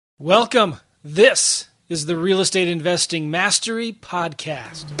Welcome. This is the Real Estate Investing Mastery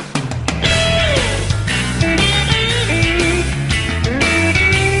Podcast.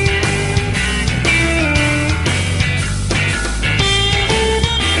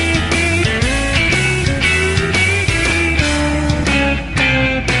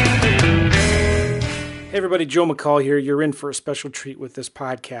 Hey everybody, Joe McCall here. You're in for a special treat with this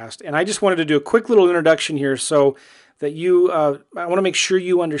podcast. And I just wanted to do a quick little introduction here so that I want to make sure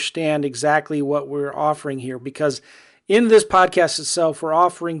you understand exactly what we're offering here, because in this podcast itself, we're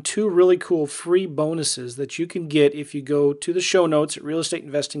offering two really cool free bonuses that you can get if you go to the show notes at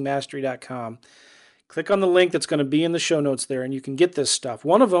realestateinvestingmastery.com. Click on the link that's going to be in the show notes there, and you can get this stuff.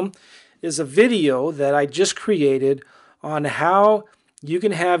 One of them is a video that I just created on how you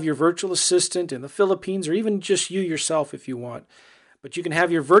can have your virtual assistant in the Philippines, or even just you yourself if you want. But you can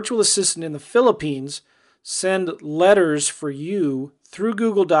have your virtual assistant in the Philippines send letters for you through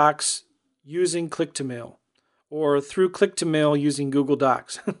Google Docs using Click-to-Mail, or through Click-to-Mail using Google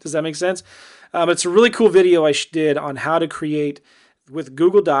Docs. Does that make sense? It's a really cool video I did on how to create, with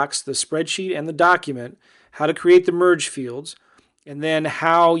Google Docs, the spreadsheet and the document, how to create the merge fields, and then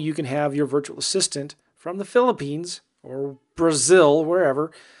how you can have your virtual assistant from the Philippines or Brazil,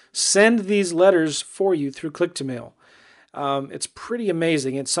 wherever, send these letters for you through Click-to-Mail. It's pretty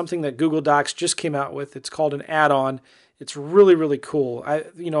amazing. It's something that Google Docs just came out with. It's called an add-on. It's really, really cool.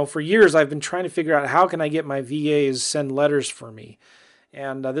 For years I've been trying to figure out how can I get my VAs send letters for me.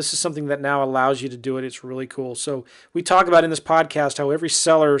 And this is something that now allows you to do it. It's really cool. So we talk about in this podcast how every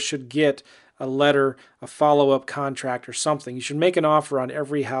seller should get a letter, a follow-up contract or something. You should make an offer on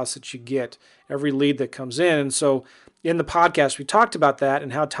every house that you get, every lead that comes in. And so in the podcast, we talked about that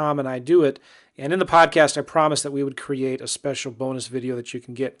and how Tom and I do it. And in the podcast, I promised that we would create a special bonus video that you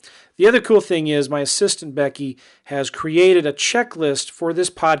can get. The other cool thing is my assistant, Becky, has created a checklist for this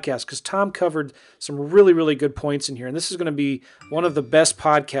podcast because Tom covered some really, really good points in here. And this is going to be one of the best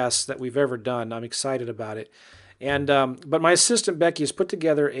podcasts that we've ever done. I'm excited about it. But my assistant, Becky, has put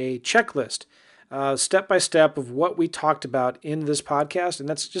together a checklist, step-by-step of what we talked about in this podcast. And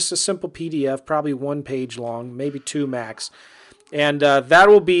that's just a simple PDF, probably 1 page long, maybe 2 max. And that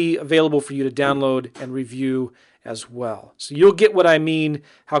will be available for you to download and review as well. So you'll get what I mean,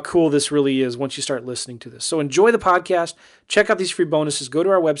 how cool this really is once you start listening to this. So enjoy the podcast. Check out these free bonuses. Go to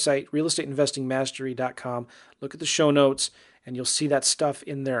our website, realestateinvestingmastery.com. Look at the show notes, and you'll see that stuff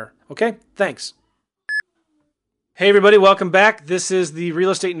in there. Okay? Thanks. Hey, everybody. Welcome back. This is the Real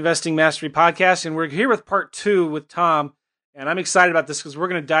Estate Investing Mastery Podcast, and we're here with part 2 with Tom. And I'm excited about this because we're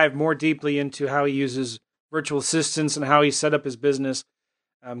going to dive more deeply into how he uses virtual assistants and how he set up his business,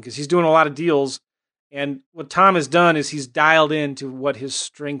 because he's doing a lot of deals. And what Tom has done is he's dialed into what his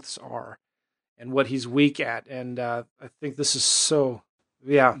strengths are and what he's weak at. And I think this is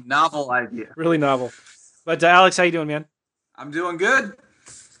novel idea. Really novel. But Alex, how you doing, man? I'm doing good.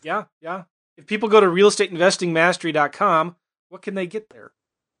 Yeah. If people go to realestateinvestingmastery.com, what can they get there?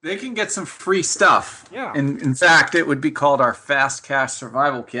 They can get some free stuff. Yeah. In fact, it would be called our Fast Cash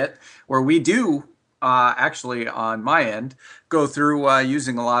Survival Kit, where we do actually, on my end, go through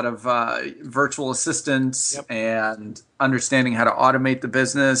using a lot of virtual assistants and understanding how to automate the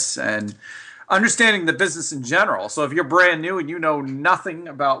business and understanding the business in general. So if you're brand new and you know nothing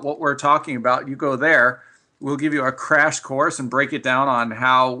about what we're talking about, you go there. We'll give you a crash course and break it down on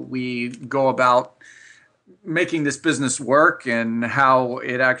how we go about making this business work and how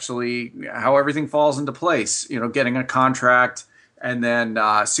everything falls into place. Getting a contract, and then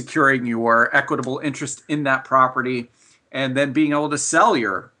securing your equitable interest in that property, and then being able to sell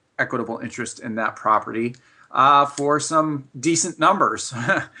your equitable interest in that property for some decent numbers,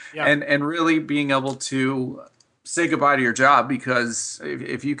 and really being able to say goodbye to your job, because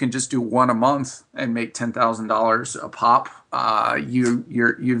if you can just do one a month and make $10,000 a pop,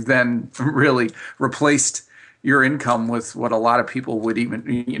 you've then really replaced your income with what a lot of people would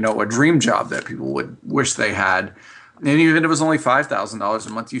even, a dream job that people would wish they had. And even if it was only $5,000 a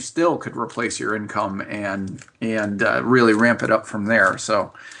month, you still could replace your income and really ramp it up from there.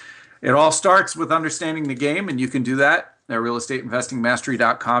 So it all starts with understanding the game, and you can do that at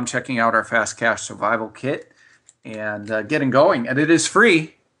realestateinvestingmastery.com, checking out our Fast Cash Survival Kit and getting going. And it is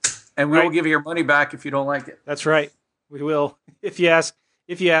free, and we will give you your money back if you don't like it. That's right. We will, if you ask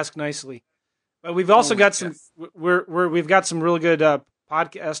nicely. But we've also got some. We've got some really good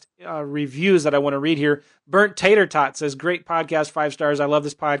podcast reviews that I want to read here. Burnt Tater Tot says, great podcast, 5 stars. I love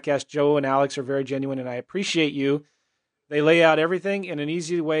this podcast. Joe and Alex are very genuine, and I appreciate you. They lay out everything in an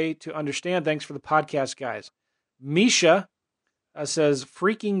easy way to understand. Thanks for the podcast, guys. Misha says,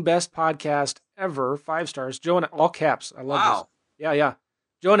 freaking best podcast ever, 5 stars. Joe in all caps. I love this. Yeah.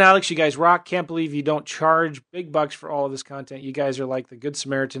 Joe and Alex, you guys rock. Can't believe you don't charge big bucks for all of this content. You guys are like the good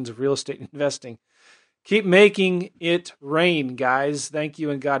Samaritans of real estate investing. Keep making it rain, guys. Thank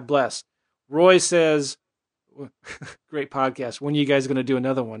you and God bless. Roy says, great podcast. When are you guys going to do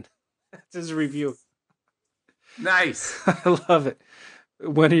another one? That's his review. Nice. I love it.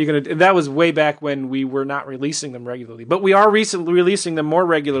 When are you going to? That was way back when we were not releasing them regularly, but we are recently releasing them more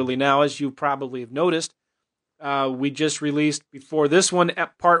regularly now, as you probably have noticed. We just released before this one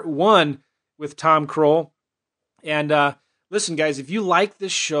at part 1 with Tom Kroll. And listen, guys, if you like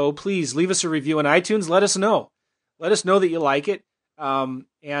this show, please leave us a review on iTunes. Let us know. Let us know that you like it. I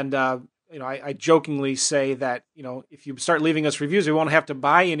jokingly say that, if you start leaving us reviews, we won't have to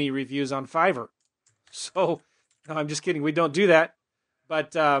buy any reviews on Fiverr. So, no, I'm just kidding. We don't do that.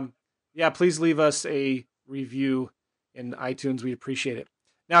 But, please leave us a review in iTunes. We appreciate it.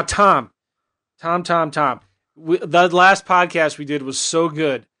 Now, Tom. The last podcast we did was so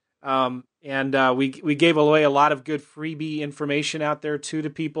good. We gave away a lot of good freebie information out there, too, to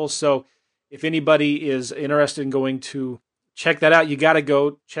people. So if anybody is interested in going to check that out, you got to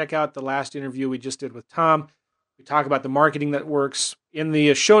go check out the last interview we just did with Tom. We talk about the marketing that works. In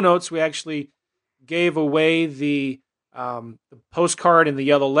the show notes, we actually gave away the postcard and the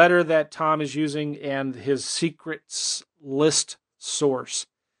yellow letter that Tom is using and his secrets list source,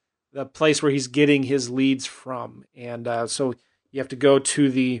 the place where he's getting his leads from. And so you have to go to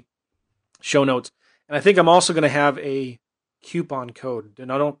the show notes. And I think I'm also going to have a coupon code.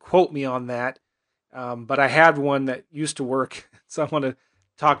 Now, don't quote me on that, but I had one that used to work. So I want to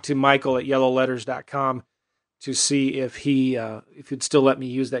talk to Michael at yellowletters.com to see if he'd still let me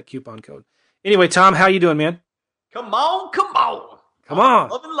use that coupon code. Anyway, Tom, how you doing, man? Come on.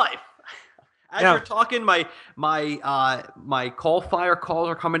 Loving life. As you're talking, my fire calls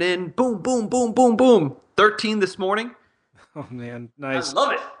are coming in. Boom, boom, boom, boom, boom. 13 this morning. Oh, man. Nice. I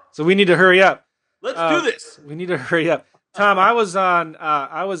love it. So we need to hurry up. Let's do this. We need to hurry up. Tom, I was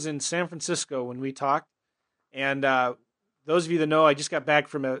in San Francisco when we talked. And those of you that know, I just got back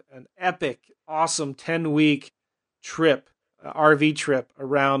from an epic, awesome 10-week trip, RV trip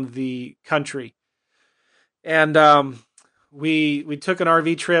around the country. And we took an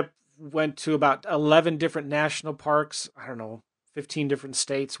RV trip, went to about 11 different national parks, 15 different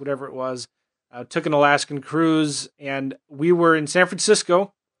states, whatever it was. Took an Alaskan cruise, and we were in San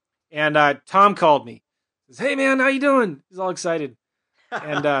Francisco, and Tom called me. He says, "Hey, man, how you doing?" He's all excited.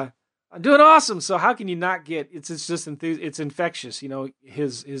 And I'm doing awesome. So how can you not get, it's just it's infectious,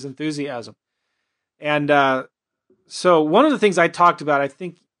 his enthusiasm. And so one of the things I talked about, I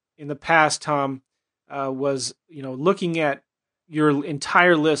think in the past, Tom, was, looking at your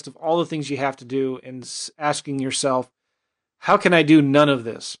entire list of all the things you have to do and asking yourself, how can I do none of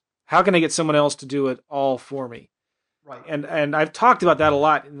this? How can I get someone else to do it all for me? Right. And I've talked about that a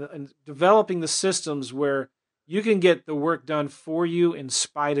lot in developing the systems where you can get the work done for you in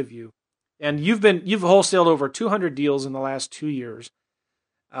spite of you. And you've wholesaled over 200 deals in the last 2 years.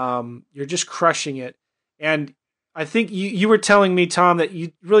 You're just crushing it. And I think you were telling me, Tom, that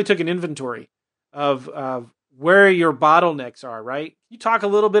you really took an inventory of where your bottlenecks are, right? You talk a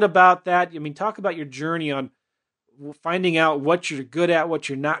little bit about that. Talk about your journey on finding out what you're good at, what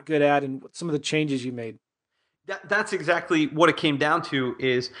you're not good at, and some of the changes you made. That's exactly what it came down to.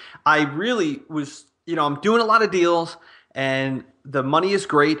 Is I really was, I'm doing a lot of deals and the money is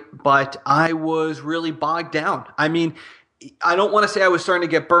great, but I was really bogged down. I don't want to say I was starting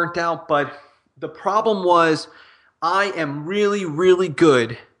to get burnt out, but the problem was I am really, really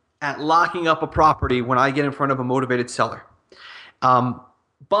good at locking up a property when I get in front of a motivated seller.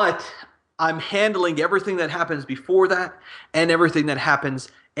 But I'm handling everything that happens before that and everything that happens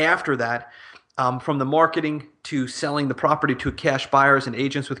after that, from the marketing to selling the property to cash buyers and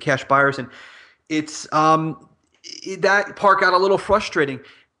agents with cash buyers. And it's that part got a little frustrating.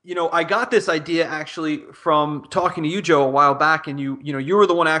 I got this idea actually from talking to you, Joe, a while back, and you were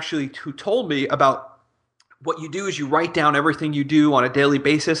the one actually who told me about what you do is you write down everything you do on a daily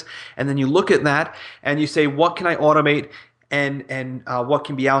basis, and then you look at that and you say, what can I automate and what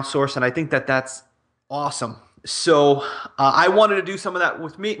can be outsourced? And I think that that's awesome. So I wanted to do some of that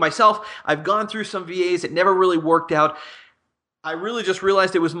with myself. I've gone through some VAs. It never really worked out. I really just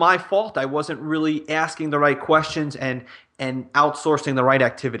realized it was my fault. I wasn't really asking the right questions and outsourcing the right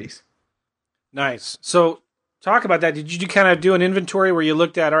activities. Nice. So talk about that. Did you kind of do an inventory where you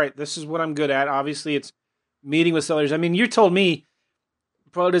looked at, all right, this is what I'm good at? Obviously, it's meeting with sellers. You told me,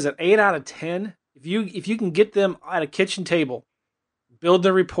 probably is it 8 out of 10? If you can get them at a kitchen table, build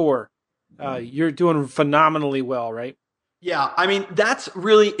the rapport, you're doing phenomenally well, right? Yeah, that's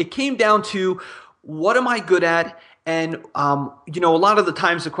really, it came down to what am I good at And a lot of the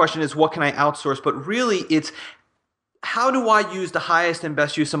times the question is, what can I outsource? But really, it's how do I use the highest and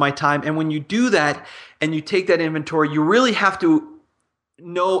best use of my time? And when you do that and you take that inventory, you really have to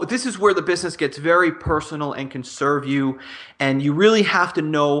know this is where the business gets very personal and can serve you. And you really have to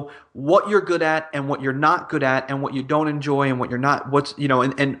know what you're good at and what you're not good at and what you don't enjoy and what you're not,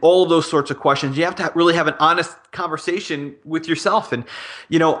 and all of those sorts of questions. You have to really have an honest conversation with yourself. And,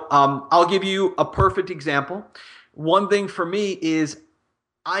 I'll give you a perfect example. One thing for me is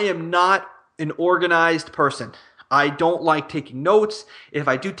I am not an organized person. I don't like taking notes. If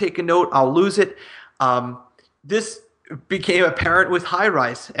I do take a note, I'll lose it. This became apparent with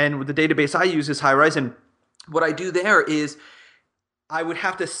HighRise, and with the database I use is HighRise. And what I do there is I would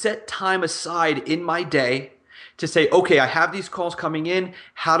have to set time aside in my day to say, okay, I have these calls coming in.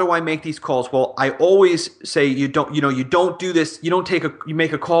 How do I make these calls? Well, I always say you don't do this. You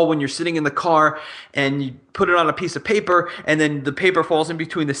make a call when you're sitting in the car and you put it on a piece of paper and then the paper falls in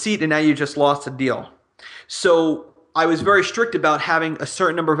between the seat and now you just lost a deal. So I was very strict about having a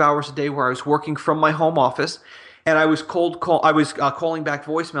certain number of hours a day where I was working from my home office, and I was calling back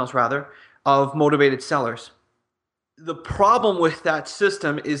voicemails rather of motivated sellers. The problem with that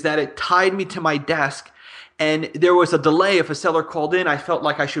system is that it tied me to my desk, and there was a delay. If a seller called in, I felt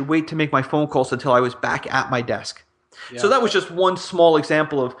like I should wait to make my phone calls until I was back at my desk. Yeah. So that was just one small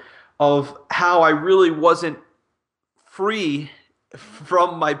example of how I really wasn't free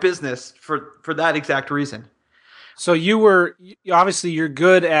from my business for that exact reason. So you're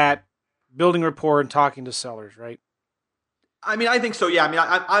good at building rapport and talking to sellers, right? I mean, I think so. Yeah. I mean,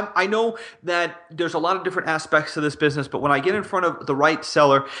 I know that there's a lot of different aspects to this business, but when I get in front of the right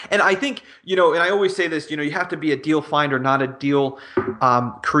seller, and I think, and I always say this, you have to be a deal finder, not a deal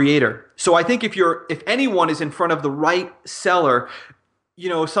creator. So I think if anyone is in front of the right seller,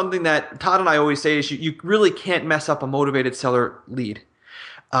 something that Todd and I always say is you really can't mess up a motivated seller lead.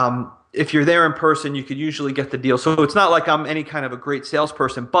 If you're there in person, you could usually get the deal. So it's not like I'm any kind of a great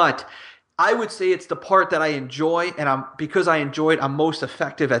salesperson, but I would say it's the part that I enjoy, and because I enjoy it, I'm most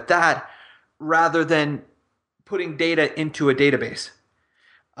effective at that rather than putting data into a database.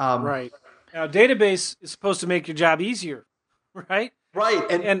 Right. Now, a database is supposed to make your job easier, right? Right.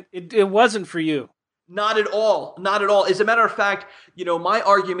 And it wasn't for you. Not at all. Not at all. As a matter of fact, my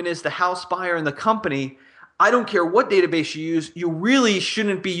argument is the house buyer and the company, I don't care what database you use, you really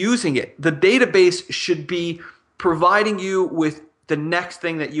shouldn't be using it. The database should be providing you with the next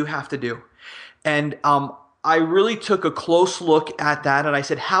thing that you have to do. And I really took a close look at that, and I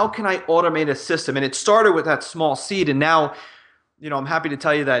said, how can I automate a system? And it started with that small seed, and now, I'm happy to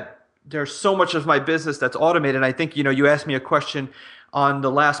tell you that there's so much of my business that's automated. I think, you asked me a question on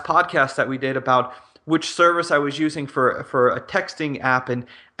the last podcast that we did about which service I was using for a texting app, and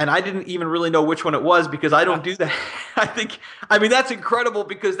I didn't even really know which one it was because I don't do that. I mean, that's incredible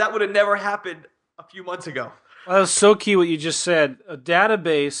because that would have never happened a few months ago. Well, that was so key what you just said. A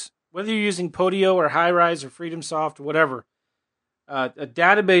database, whether you're using Podio or HighRise or FreedomSoft or whatever, a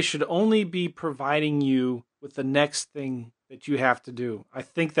database should only be providing you with the next thing that you have to do. I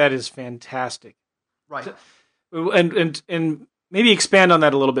think that is fantastic. Right. And maybe expand on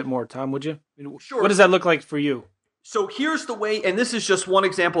that a little bit more, Tom, would you? Sure. What does that look like for you? So here's the way, and this is just one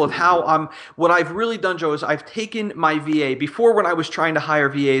example of how what I've really done, Joe, is I've taken my VA. Before, when I was trying to hire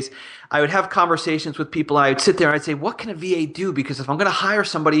VAs, I would have conversations with people. I would sit there and I'd say, what can a VA do? Because if I'm going to hire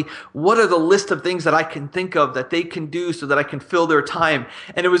somebody, what are the list of things that I can think of that they can do so that I can fill their time?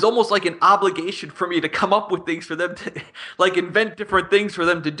 And it was almost like an obligation for me to come up with things for them to, like, invent different things for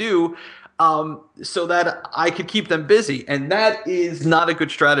them to do, so that I could keep them busy. And that is not a good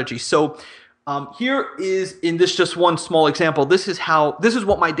strategy. So here is, in this just one small example, this is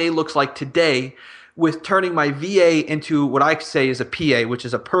what my day looks like today with turning my VA into what I say is a PA, which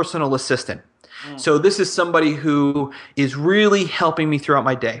is a personal assistant. So this is somebody who is really helping me throughout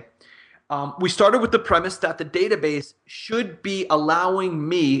my day. We started with the premise that the database should be allowing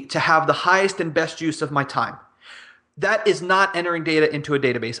me to have the highest and best use of my time. That is not entering data into a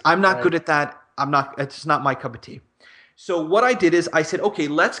database. I'm not good at that. It's not my cup of tea. So what I did is I said, okay,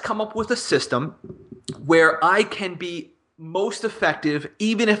 let's come up with a system where I can be most effective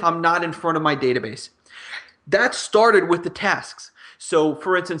even if I'm not in front of my database. That started with the tasks. So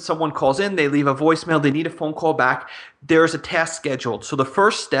for instance, someone calls in, they leave a voicemail, they need a phone call back. There's a task scheduled. So the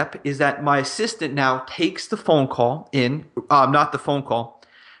first step is that my assistant now takes the phone call in, not the phone call.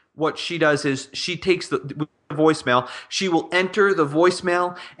 What she does is she takes the voicemail. She will enter the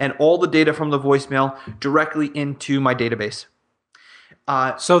voicemail and all the data from the voicemail directly into my database.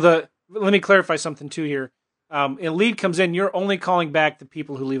 Let me clarify something too here. A lead comes in, you're only calling back the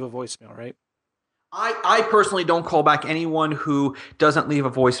people who leave a voicemail, right? I personally don't call back anyone who doesn't leave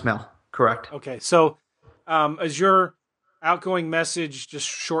a voicemail. Correct. Okay, so is your outgoing message just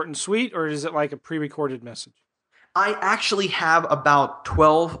short and sweet, or is it like a pre-recorded message? I actually have about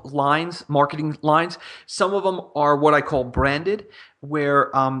 12 lines, marketing lines. Some of them are what I call branded, where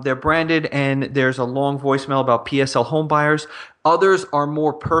they're branded and there's a long voicemail about PSL home buyers. Others are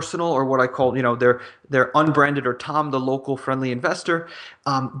more personal, or what I call, they're unbranded, or Tom, the local friendly investor.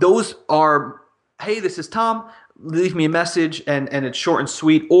 Those are, hey, this is Tom. Leave me a message, and it's short and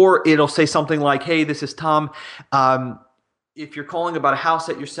sweet, or it'll say something like, hey, this is Tom. If you're calling about a house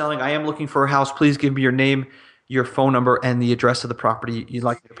that you're selling, I am looking for a house. Please give me your name, your phone number, and the address of the property you'd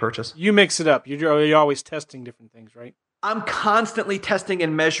like me to purchase. You mix it up. You're always testing different things, right? I'm constantly testing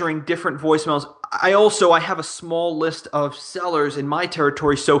and measuring different voicemails. I have a small list of sellers in my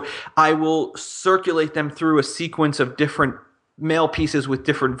territory, so I will circulate them through a sequence of different mail pieces with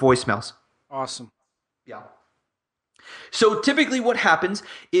different voicemails. Awesome. Yeah. So typically what happens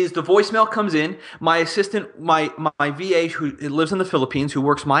is the voicemail comes in, my assistant, my VA who lives in the Philippines, who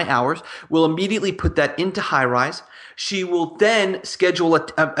works my hours, will immediately put that into HighRise. She will then schedule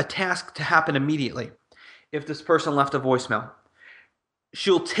a task to happen immediately if this person left a voicemail.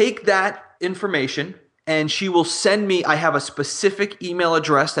 She'll take that information and she will send me, I have a specific email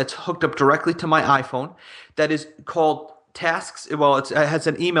address that's hooked up directly to my iPhone that is called Tasks. Well, it has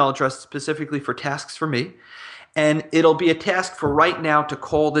an email address specifically for Tasks for me. And it'll be a task for right now to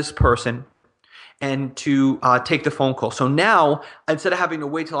call this person and to take the phone call. So now, instead of having to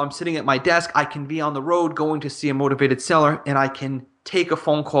wait till I'm sitting at my desk, I can be on the road going to see a motivated seller, and I can take a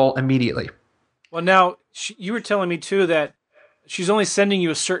phone call immediately. Well, now, you were telling me, too, that she's only sending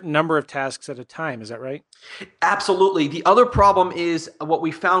you a certain number of tasks at a time. Is that right? Absolutely. The other problem is what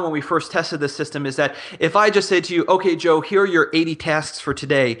we found when we first tested the system is that if I just say to you, okay, Joe, here are your 80 tasks for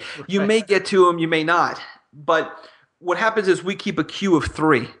today, you may get to them, you may not. But what happens is we keep a queue of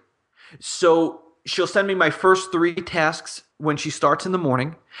 3. So she'll send me my first 3 tasks when she starts in the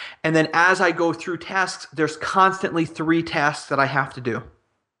morning. And then as I go through tasks, there's constantly 3 tasks that I have to do.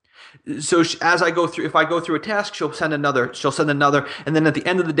 So as I go through, if I go through a task, she'll send another. And then at the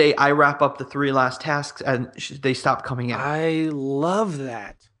end of the day, I wrap up the 3 last tasks and they stop coming in. I love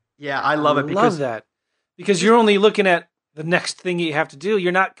that. Yeah, I love it. Because you're only looking at the next thing you have to do.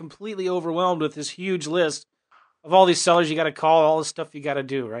 You're not completely overwhelmed with this huge list of all these sellers you got to call, all the stuff you got to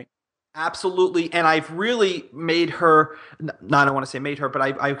do, right? Absolutely. And I've really made her, I don't want to say made her, but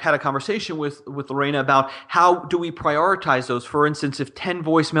I had a conversation with Lorena about how do we prioritize those. For instance, if 10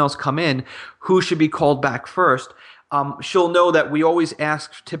 voicemails come in, who should be called back first? She'll know that we always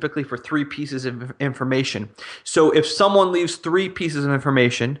ask typically for 3 pieces of information. So if someone leaves 3 pieces of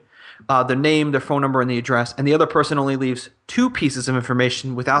information, the name, their phone number, and the address, and the other person only leaves 2 pieces of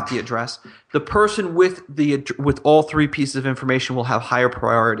information without the address, the person with all 3 pieces of information will have higher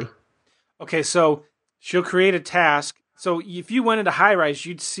priority. Okay, so she'll create a task. So if you went into HighRise,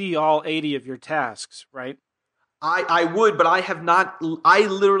 you'd see all 80 of your tasks, right? I would, but I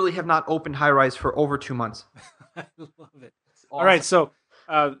literally have not opened HighRise for over 2 months. I love it. Awesome. All right, so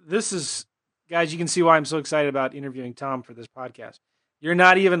this is, guys, you can see why I'm so excited about interviewing Tom for this podcast. You're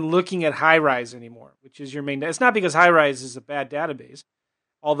not even looking at HighRise anymore, which is your main. It's not because HighRise is a bad database,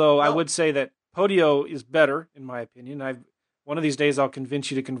 although I would say that Podio is better, in my opinion. One of these days I'll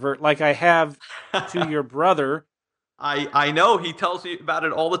convince you to convert, like I have to your brother. I know. He tells me about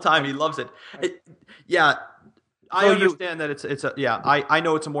it all the time. He loves it. Yeah, I understand that I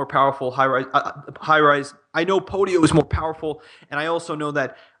know it's a more powerful HighRise. I know Podio is more powerful, and I also know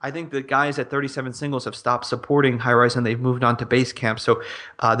that I think the guys at 37 Singles have stopped supporting HighRise and they've moved on to Basecamp. So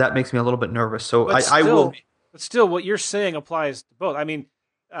that makes me a little bit nervous. So I will. But still, what you're saying applies to both. I mean,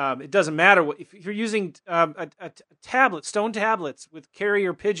 it doesn't matter if you're using a tablet, stone tablets with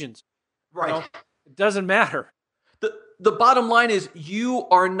carrier pigeons. Right. It doesn't matter. The bottom line is you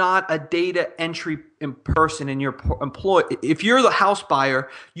are not a data entry person in your employ. If you're the house buyer,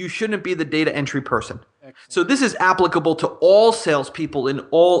 you shouldn't be the data entry person. Excellent. So this is applicable to all salespeople in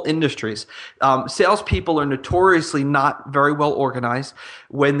all industries. Salespeople are notoriously not very well organized.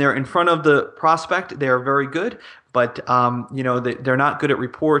 When they're in front of the prospect, they are very good, but they're not good at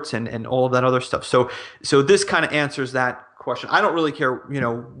reports and all of that other stuff. So this kind of answers that question. I don't really care,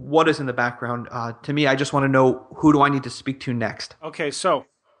 what is in the background. To me, I just want to know who do I need to speak to next. Okay, so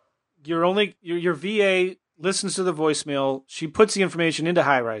your VA listens to the voicemail. She puts the information into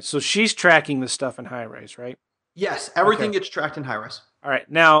HighRise, so she's tracking the stuff in HighRise, right? Yes, everything gets tracked in HighRise. All right.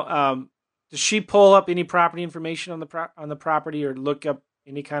 Now, does she pull up any property information on the property or look up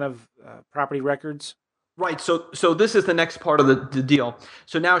any kind of property records? Right. So this is the next part of the deal.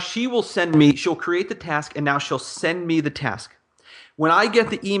 So now she'll create the task, and now she'll send me the task. When I get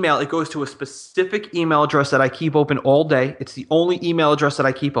the email, it goes to a specific email address that I keep open all day. It's the only email address that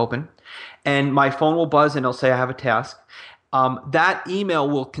I keep open. And my phone will buzz and it'll say I have a task. That email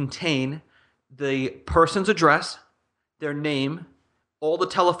will contain the person's address, their name, all the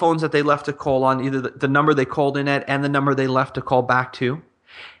telephones that they left a call on, either the number they called in at and the number they left a call back to.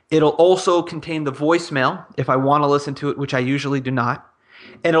 It'll also contain the voicemail if I want to listen to it, which I usually do not.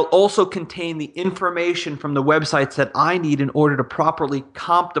 And it'll also contain the information from the websites that I need in order to properly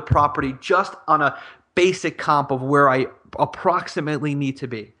comp the property just on a basic comp of where I approximately need to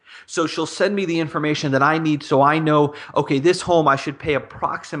be. So she'll send me the information that I need so I know, okay, this home I should pay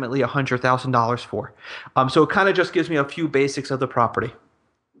approximately $100,000 for. So it kind of just gives me a few basics of the property.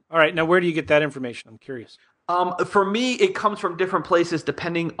 All right. Now, where do you get that information? I'm curious. For me, it comes from different places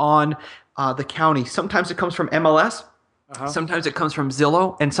depending on the county. Sometimes it comes from MLS. Sometimes it comes from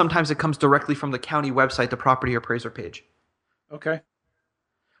Zillow, and sometimes it comes directly from the county website, the property appraiser page. Okay.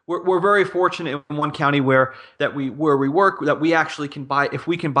 We're very fortunate in one county where we work that we actually can buy, if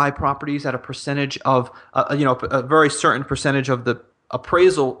we can buy properties at a percentage of a very certain percentage of the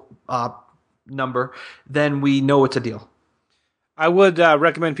appraisal number, then we know it's a deal. I would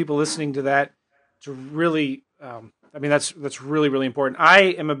recommend people listening to that to really. That's really, really important. I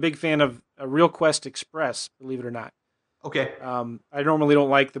am a big fan of RealQuest Express, believe it or not. Okay. I normally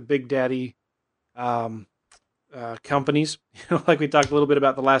don't like the big daddy companies, like we talked a little bit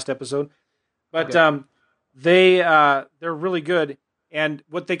about the last episode, but okay. They're really good. And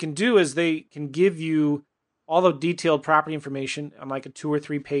what they can do is they can give you all the detailed property information on like a 2 or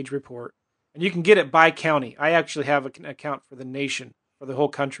 3 page report, and you can get it by county. I actually have an account for the nation, for the whole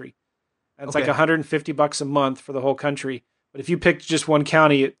country. And it's like $150 a month for the whole country. But if you picked just one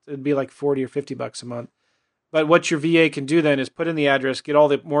county, it'd be like $40 or $50 a month. But what your VA can do then is put in the address, get all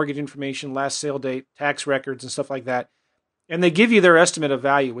the mortgage information, last sale date, tax records, and stuff like that. And they give you their estimate of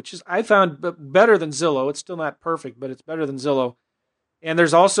value, which is, I found, better than Zillow. It's still not perfect, but it's better than Zillow. And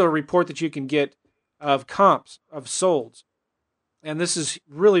there's also a report that you can get of comps, of solds. And this is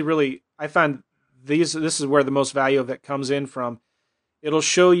really, really, I find this is where the most value of that comes in from. It'll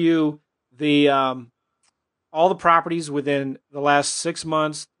show you the all the properties within the last 6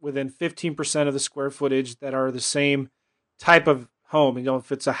 months, within 15% of the square footage that are the same type of home. If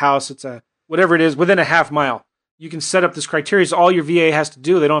it's a house, it's a whatever it is, within a half mile. You can set up this criteria. So all your VA has to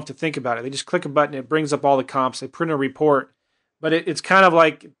do, they don't have to think about it. They just click a button, it brings up all the comps, they print a report. But it's kind of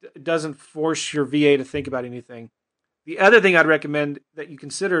like it doesn't force your VA to think about anything. The other thing I'd recommend that you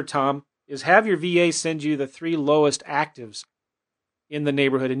consider, Tom, is have your VA send you the 3 lowest actives in the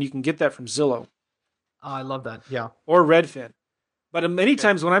neighborhood, and you can get that from Zillow. I love that. Yeah. Or Redfin. But many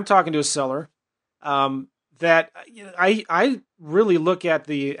times when I'm talking to a seller, that I really look at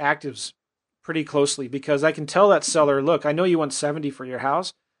the actives pretty closely, because I can tell that seller, look, I know you want 70 for your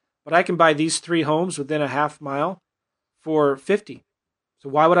house, but I can buy these 3 homes within a half mile for 50. So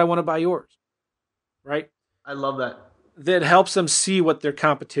why would I want to buy yours? Right? I love that. That helps them see what their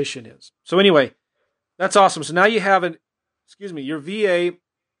competition is. So anyway, that's awesome. So now you have your VA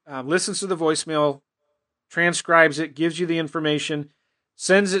listens to the voicemail, transcribes it, gives you the information,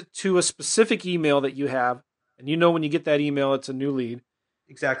 sends it to a specific email that you have, and you know when you get that email, it's a new lead.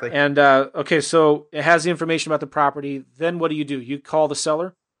 Exactly. And so it has the information about the property. Then what do? You call the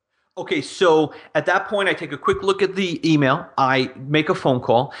seller? Okay, so at that point, I take a quick look at the email, I make a phone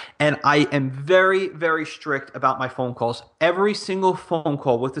call, and I am very, very strict about my phone calls. Every single phone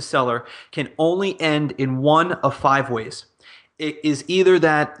call with the seller can only end in one of 5 ways. It is either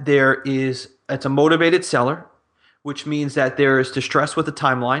that it's a motivated seller, which means that there is distress with the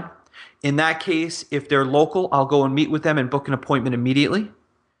timeline. In that case, if they're local, I'll go and meet with them and book an appointment immediately.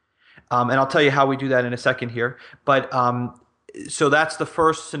 And I'll tell you how we do that in a second here. But so that's the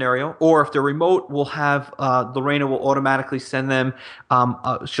first scenario. Or if they're remote, we'll have Lorena will automatically send them.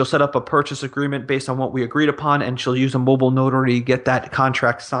 She'll set up a purchase agreement based on what we agreed upon, and she'll use a mobile notary to get that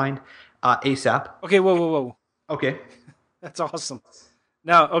contract signed ASAP. Okay, whoa. Okay. That's awesome.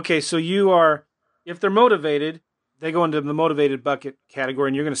 Now, okay, so if they're motivated, they go into the motivated bucket category,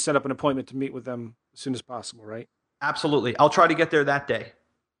 and you're going to set up an appointment to meet with them as soon as possible, right? Absolutely. I'll try to get there that day.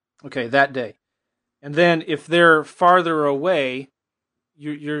 Okay, that day. And then if they're farther away,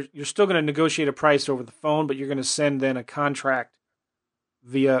 you're still going to negotiate a price over the phone, but you're going to send then a contract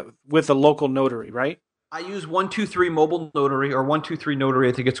with a local notary, right? I use 123 Mobile Notary, or 123 Notary,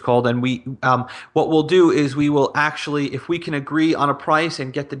 I think it's called. And what we'll do is we will actually, if we can agree on a price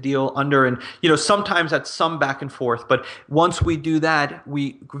and get the deal under, and sometimes that's some back and forth. But once we do that,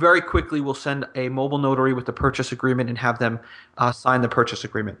 we very quickly will send a Mobile Notary with the purchase agreement and have them sign the purchase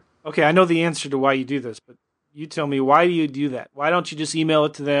agreement. Okay, I know the answer to why you do this, but you tell me, why do you do that? Why don't you just email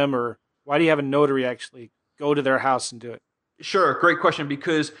it to them, or why do you have a notary actually go to their house and do it? Sure, great question.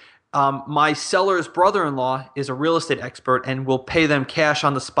 Because my seller's brother-in-law is a real estate expert and will pay them cash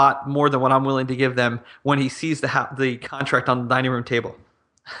on the spot more than what I'm willing to give them when he sees the contract on the dining room table.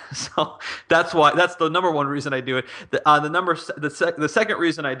 So that's the number one reason I do it. The second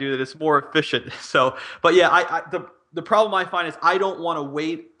reason I do it is more efficient. So, but yeah, the problem I find is I don't want to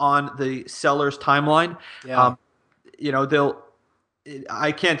wait on the seller's timeline. Yeah.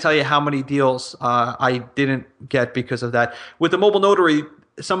 I can't tell you how many deals I didn't get because of that. With the Mobile Notary,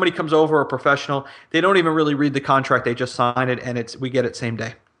 somebody comes over, a professional, they don't even really read the contract. They just sign it, and we get it same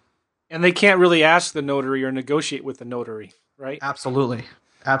day. And they can't really ask the notary or negotiate with the notary, right? Absolutely.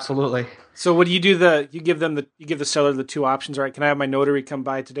 So what do? You give the seller the two options, right? Can I have my notary come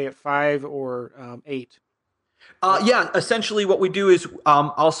by today at 5 or 8? Yeah, essentially what we do is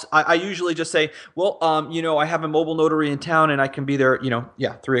I usually just say, well, I have a Mobile Notary in town and I can be there,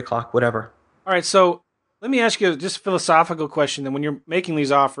 3:00, whatever. All right, so let me ask you just a philosophical question. Then, when you're making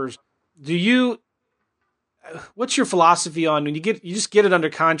these offers, what's your philosophy on when you just get it under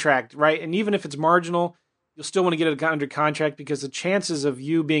contract, right? And even if it's marginal, you'll still want to get it under contract because the chances of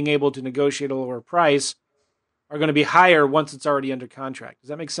you being able to negotiate a lower price are going to be higher once it's already under contract. Does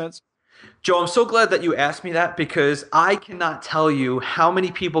that make sense? Joe, I'm so glad that you asked me that, because I cannot tell you how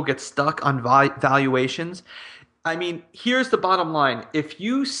many people get stuck on valuations. I mean, here's the bottom line. If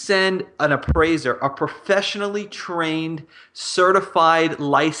you send an appraiser, a professionally trained, certified,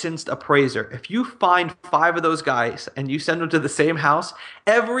 licensed appraiser, if you find 5 of those guys and you send them to the same house,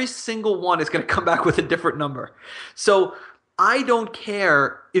 every single one is going to come back with a different number. So I don't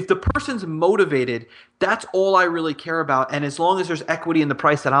care if the person's motivated. That's all I really care about. And as long as there's equity in the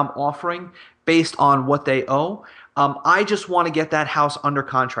price that I'm offering based on what they owe, I just want to get that house under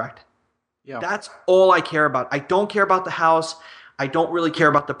contract. Yeah. That's all I care about. I don't care about the house. I don't really care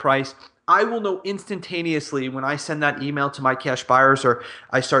about the price. I will know instantaneously when I send that email to my cash buyers, or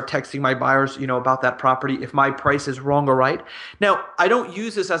I start texting my buyers, about that property, if my price is wrong or right. Now, I don't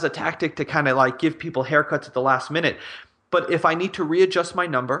use this as a tactic to kind of like give people haircuts at the last minute. But if I need to readjust my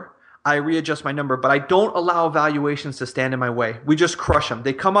number, I readjust my number. But I don't allow valuations to stand in my way. We just crush them.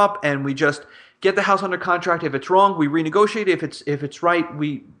 They come up and we just get the house under contract. If it's wrong, we renegotiate. If it's right,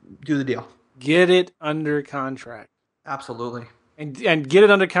 we do the deal. Get it under contract. Absolutely. And get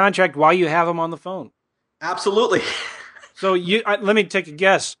it under contract while you have them on the phone. Absolutely. So let me take a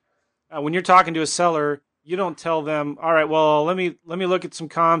guess. When you're talking to a seller, you don't tell them, all right, well, let me look at some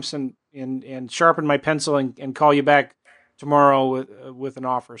comps and sharpen my pencil and call you back tomorrow with an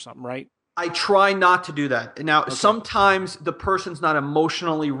offer or something, right? I try not to do that. Now, Sometimes the person's not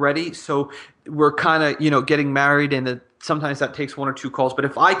emotionally ready, so we're kind of, getting married, and sometimes that takes 1 or 2 calls. But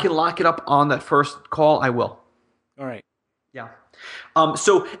if I can lock it up on that first call, I will. All right. Yeah. But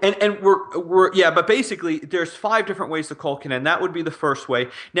basically there's 5 different ways the call can end. That would be the first way.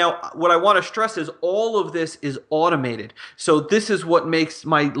 Now, what I want to stress is all of this is automated. So this is what makes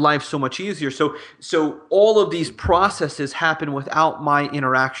my life so much easier. So all of these processes happen without my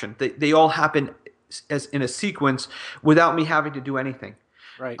interaction. They all happen as in a sequence without me having to do anything.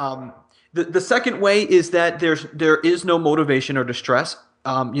 Right. The second way is that there is no motivation or distress.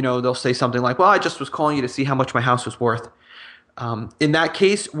 They'll say something like, well, I just was calling you to see how much my house was worth. In that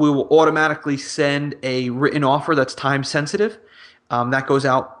case, we will automatically send a written offer that's time sensitive. That goes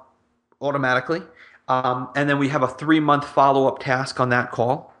out automatically. And then we have a 3-month follow-up task on that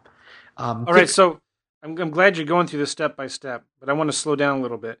call. All right, so I'm glad you're going through this step by step, but I want to slow down a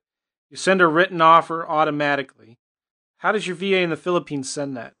little bit. You send a written offer automatically. How does your VA in the Philippines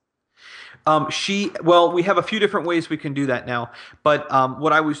send that? We have a few different ways we can do that now. But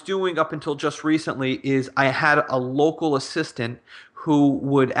what I was doing up until just recently is I had a local assistant who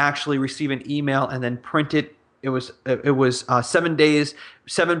would actually receive an email and then print it. It was 7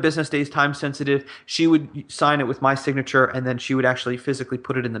 business days, time sensitive. She would sign it with my signature, and then she would actually physically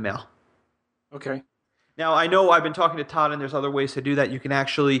put it in the mail. Okay. Now, I know I've been talking to Todd, and there's other ways to do that. You can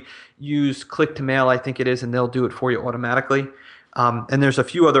actually use click to mail, I think it is, and they'll do it for you automatically. And there's a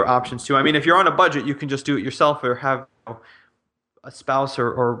few other options too. I mean, if you're on a budget, you can just do it yourself, or have a spouse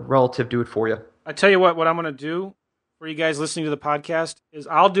or relative do it for you. I tell you what I'm going to do for you guys listening to the podcast is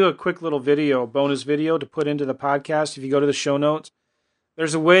I'll do a quick little video, bonus video to put into the podcast. If you go to the show notes,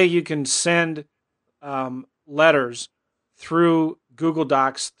 there's a way you can send letters through Google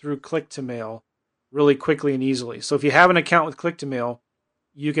Docs, through Click-to-Mail, really quickly and easily. So if you have an account with Click-to-Mail,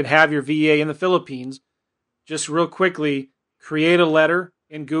 you can have your VA in the Philippines just real quickly create a letter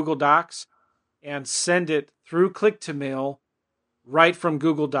in Google Docs and send it through Click-to-Mail right from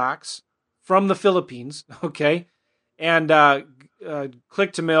Google Docs from the Philippines, okay? And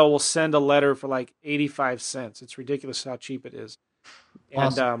Click-to-Mail will send a letter for like 85 cents. It's ridiculous how cheap it is. And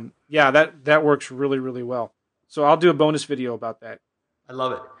Awesome. that works really, really well. So I'll do a bonus video about that. I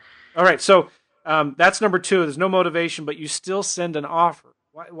love it. All right, so that's number 2. There's no motivation, but you still send an offer.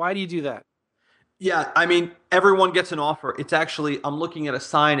 Why do you do that? Yeah, I mean, everyone gets an offer. It's actually, I'm looking at a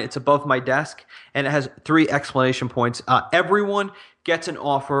sign, it's above my desk, and it has 3 explanation points. Everyone gets an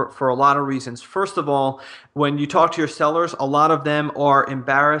offer for a lot of reasons. First of all, when you talk to your sellers, a lot of them are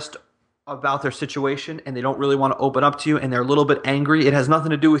embarrassed about their situation and they don't really want to open up to you and they're a little bit angry. It has nothing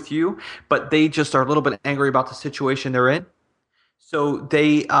to do with you, but they just are a little bit angry about the situation they're in. So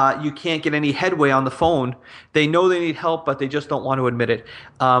you can't get any headway on the phone. They know they need help, but they just don't want to admit it.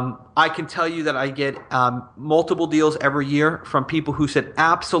 I can tell you that I get multiple deals every year from people who said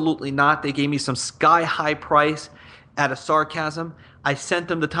absolutely not. They gave me some sky high price at a sarcasm. I sent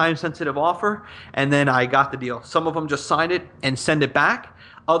them the time sensitive offer, and then I got the deal. Some of them just sign it and send it back.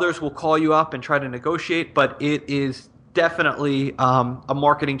 Others will call you up and try to negotiate, but it is definitely a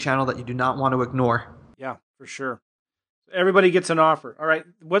marketing channel that you do not want to ignore. Yeah, for sure. Everybody gets an offer. All right.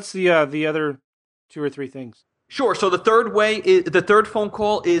 What's the other 2 or 3 things? Sure. So the third phone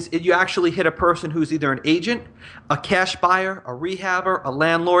call is you actually hit a person who's either an agent, a cash buyer, a rehabber, a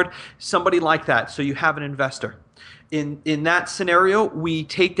landlord, somebody like that. So you have an investor. In that scenario, we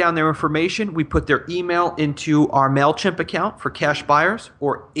take down their information. We put their email into our MailChimp account for cash buyers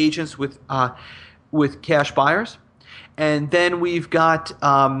or agents with cash buyers, and then we have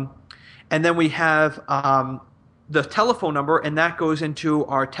the telephone number, and that goes into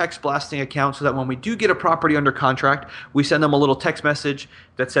our text blasting account so that when we do get a property under contract, we send them a little text message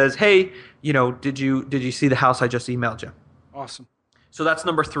that says, hey, did you see the house I just emailed you? Awesome. So that's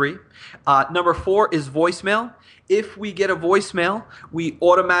number 3. Number 4 is voicemail. If we get a voicemail, we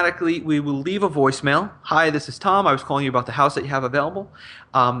will leave a voicemail. Hi, this is Tom. I was calling you about the house that you have available.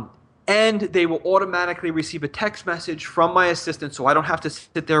 And they will automatically receive a text message from my assistant, so I don't have to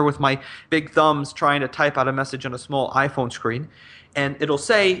sit there with my big thumbs trying to type out a message on a small iPhone screen. And it'll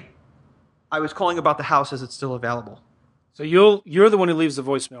say, I was calling about the house, is it still available? So you're the one who leaves the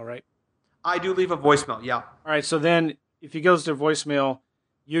voicemail, right? I do leave a voicemail, yeah. All right, so then if he goes to voicemail,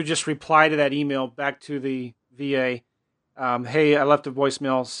 you just reply to that email back to the VA. Hey, I left a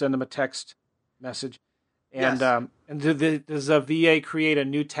voicemail, send them a text message. And Yes. Does a VA create a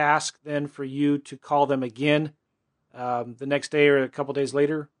new task then for you to call them again the next day or a couple days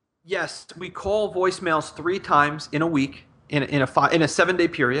later? Yes, we call voicemails 3 times in a week in a 7-day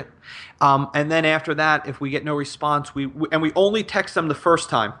period, and then after that, if we get no response, we only text them the first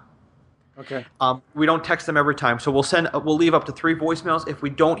time. Okay. We don't text them every time, so we'll leave up to 3 voicemails. If we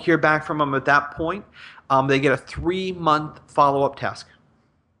don't hear back from them at that point, they get a 3-month follow-up task.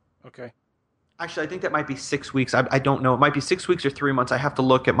 Okay. Actually, I think that might be 6 weeks. I don't know. It might be 6 weeks or 3 months. I have to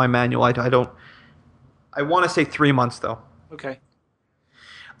look at my manual. I don't. I want to say 3 months though. Okay.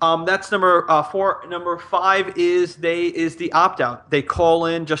 That's number 4. Number 5 is the opt out. They call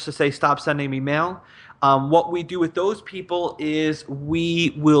in just to say stop sending me mail. What we do with those people is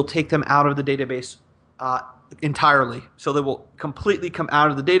we will take them out of the database entirely. So they will completely come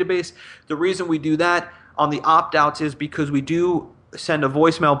out of the database. The reason we do that on the opt outs is because we do send a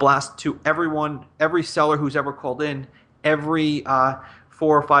voicemail blast to every seller who's ever called in every 4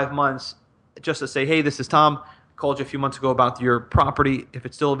 or 5 months just to say, hey, this is Tom. Called you a few months ago about your property. If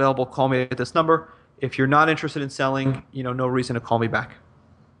it's still available, call me at this number. If you're not interested in selling, no reason to call me back.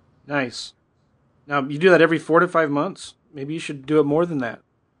 Nice. Now, you do that every 4 to 5 months. Maybe you should do it more than that.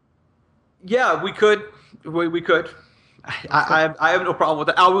 Yeah, we could. We could. I have no problem with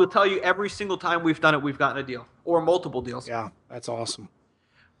that. I will tell you, every single time we've done it, we've gotten a deal or multiple deals. Yeah, that's awesome.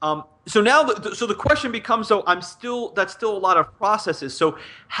 So now, the question becomes, though, that's still a lot of processes. So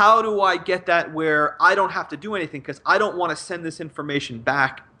how do I get that where I don't have to do anything? Because I don't want to send this information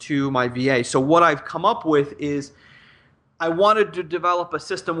back to my VA. So what I've come up with is I wanted to develop a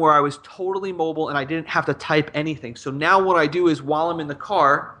system where I was totally mobile and I didn't have to type anything. So now what I do is while I'm in the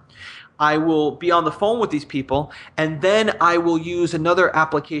car, I will be on the phone with these people, and then I will use another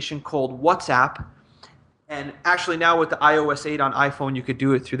application called WhatsApp. And actually now with the iOS 8 on iPhone, you could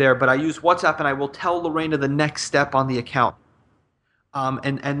do it through there. But I use WhatsApp, and I will tell Lorena the next step on the account.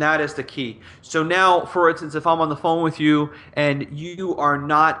 And that is the key. So now, for instance, if I'm on the phone with you and you are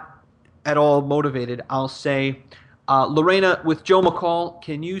not at all motivated, I'll say, Lorena, with Joe McCall,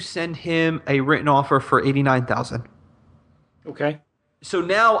 can you send him a written offer for 89,000? Okay. So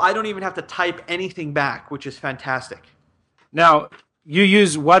now I don't even have to type anything back, which is fantastic. Now, you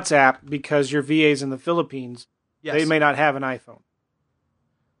use WhatsApp because your VA's in the Philippines. Yes. They may not have an iPhone.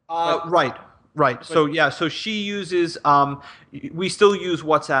 Right. So she uses. We still use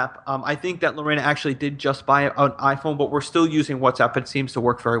WhatsApp. I think that Lorena actually did just buy an iPhone, but we're still using WhatsApp. It seems to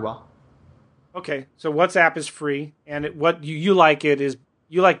work very well. Okay, so WhatsApp is free, and what you like it is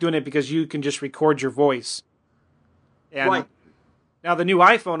you like doing it because you can just record your voice. And right. Now the new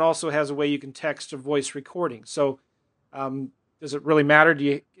iPhone also has a way you can text to voice recording. So, does it really matter?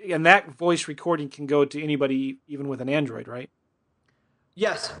 And that voice recording can go to anybody, even with an Android, right?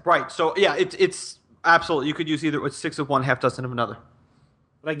 Yes, right. So yeah, it's absolutely. You could use either with 6 of one, half dozen of another.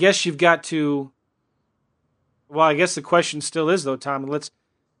 But I guess you've got to. Well, I guess the question still is though, Tom.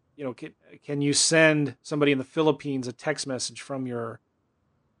 Can you send somebody in the Philippines a text message from your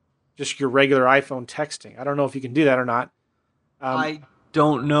regular iPhone texting? I don't know if you can do that or not. I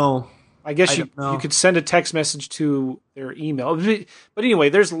don't know. I guess you could send a text message to their email. But anyway,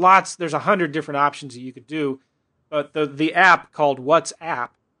 there's 100 different options that you could do. But the app called WhatsApp,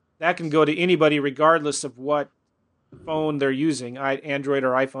 that can go to anybody regardless of what phone they're using, Android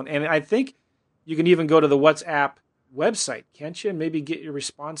or iPhone. And I think you can even go to the WhatsApp website, can't you? Maybe get your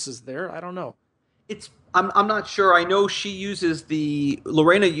responses there. I don't know. I'm not sure. I know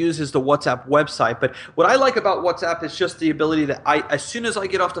Lorena uses the WhatsApp website, but what I like about WhatsApp is just the ability that as soon as I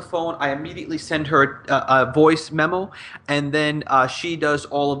get off the phone, I immediately send her a voice memo, and then she does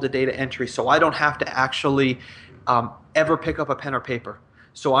all of the data entry, so I don't have to actually ever pick up a pen or paper.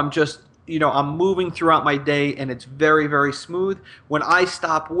 So I'm just, I'm moving throughout my day, and it's very, very smooth. When I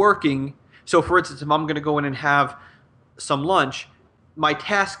stop working, so for instance, if I'm going to go in and have some lunch, my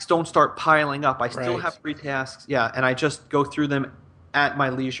tasks don't start piling up. I still have 3 tasks, and I just go through them at my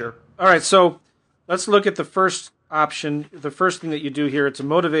leisure. All right, so let's look at the first option. The first thing that you do here, it's a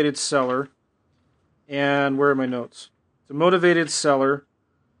motivated seller. And where are my notes? It's a motivated seller,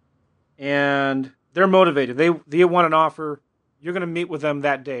 and they're motivated. They want an offer. You're going to meet with them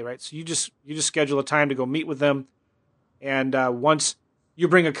that day, right? So you just schedule a time to go meet with them, and once you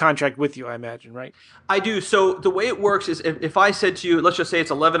bring a contract with you, I imagine, right? I do. So the way it works is if I said to you, let's just say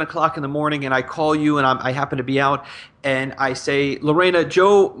it's 11 o'clock in the morning, and I call you and I happen to be out, and I say, Lorena,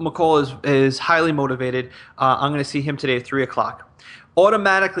 Joe McCall is highly motivated. I'm going to see him today at 3 o'clock.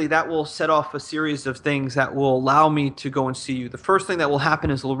 Automatically, that will set off a series of things that will allow me to go and see you. The first thing that will happen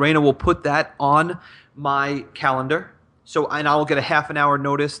is Lorena will put that on my calendar. And I will get a half an hour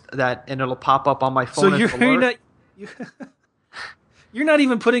notice and it'll pop up on my phone. So you're not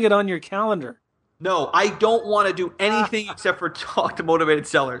even putting it on your calendar. No, I don't want to do anything except for talk to motivated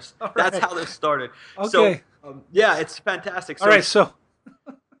sellers. Right. That's how this started. Okay. So, it's fantastic. All right, so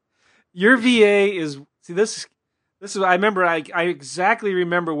your VA is this is I remember I exactly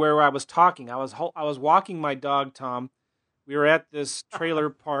remember where I was talking. I was walking my dog Tom. We were at this trailer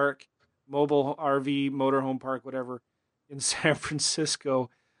park, mobile RV, motorhome park, whatever, in San Francisco,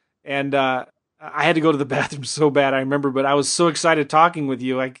 and I had to go to the bathroom so bad. I remember, but I was so excited talking with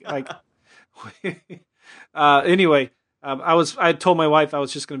you. Anyway, I told my wife I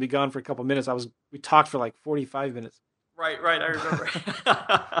was just going to be gone for a couple minutes. We talked for like 45 minutes. Right. I remember.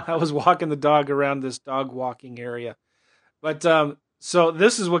 I was walking the dog around this dog walking area, but so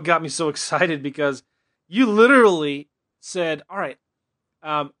this is what got me so excited because you literally said, "All right,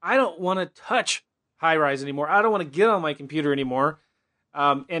 I don't want to touch High-Rise anymore. I don't want to get on my computer anymore."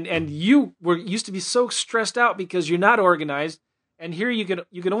 And you used to be so stressed out because you're not organized, and here you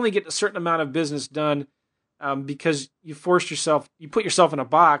can only get a certain amount of business done because you put yourself in a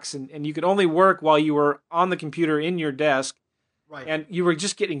box, and you could only work while you were on the computer in your desk, right? And you were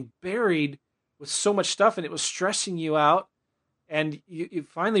just getting buried with so much stuff, and it was stressing you out, and you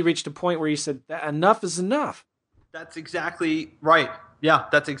finally reached a point where you said, enough is enough. That's exactly right. Yeah,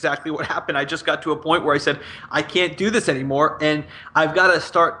 that's exactly what happened. I just got to a point where I said, I can't do this anymore, and I've got to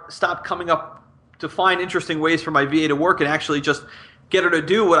stop coming up to find interesting ways for my VA to work and actually just get her to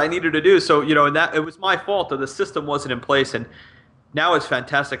do what I need her to do. So, and that it was my fault that the system wasn't in place, and now it's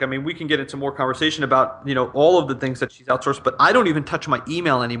fantastic. I mean, we can get into more conversation about, all of the things that she's outsourced, but I don't even touch my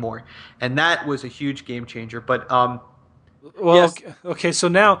email anymore, and that was a huge game changer. But yes. Okay, so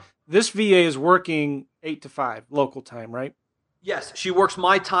now this VA is working 8 to 5 local time, right? Yes, she works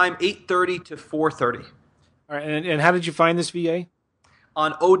my time, 8:30 to 4:30. All right, and how did you find this VA?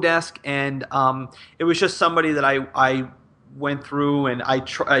 On Odesk, and it was just somebody that I went through, and I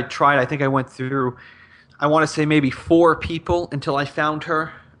tried. I think I went through, I want to say maybe 4 people until I found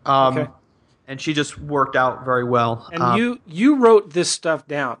her. Okay. And she just worked out very well. And you wrote this stuff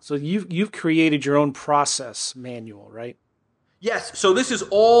down, so you've created your own process manual, right? Yes, so this is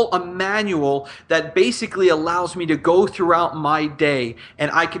all a manual that basically allows me to go throughout my day,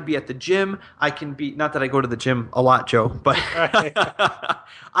 and I could be at the gym. I can be, not that I go to the gym a lot, Joe, but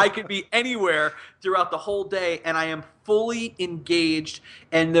I could be anywhere throughout the whole day, and I am fully engaged,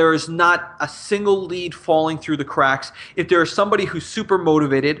 and there is not a single lead falling through the cracks. If there is somebody who's super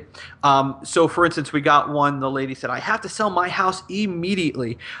motivated, so for instance, we got one, the lady said, I have to sell my house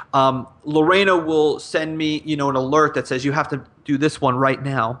immediately. Lorena will send me, an alert that says you have to do this one right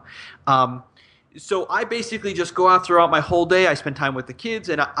now. So I basically just go out throughout my whole day. I spend time with the kids,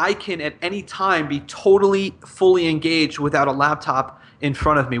 and I can at any time be totally, fully engaged without a laptop in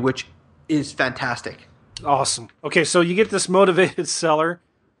front of me, which is fantastic. Awesome. Okay, so you get this motivated seller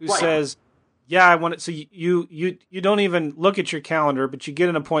who says, "Yeah, I want it." So you don't even look at your calendar, but you get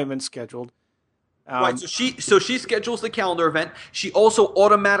an appointment scheduled. Right. So she schedules the calendar event. She also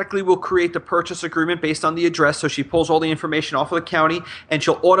automatically will create the purchase agreement based on the address. So she pulls all the information off of the county, and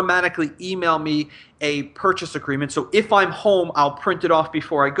she'll automatically email me a purchase agreement. So if I'm home, I'll print it off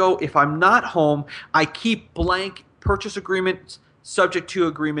before I go. If I'm not home, I keep blank purchase agreements, subject to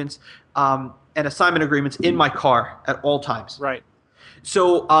agreements, and assignment agreements in my car at all times. Right.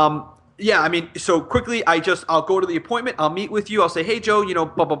 So, so quickly, I'll go to the appointment. I'll meet with you. I'll say, hey, Joe,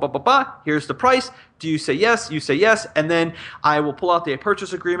 blah, blah, blah, blah, blah. Here's the price. Do you say yes? You say yes. And then I will pull out the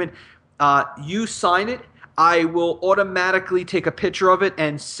purchase agreement. You sign it. I will automatically take a picture of it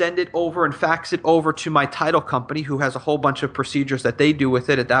and send it over and fax it over to my title company, who has a whole bunch of procedures that they do with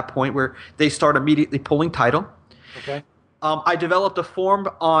it at that point, where they start immediately pulling title. Okay. I developed a form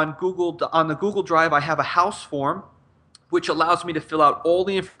on the Google Drive. I have a house form, which allows me to fill out all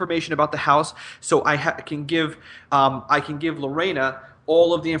the information about the house. So I can give Lorena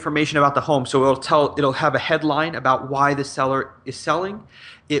all of the information about the home. So it'll have a headline about why the seller is selling.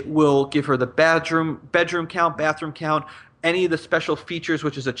 It will give her the bedroom count, bathroom count, any of the special features,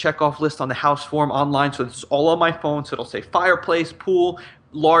 which is a checkoff list on the house form online. So it's all on my phone. So it'll say fireplace, pool,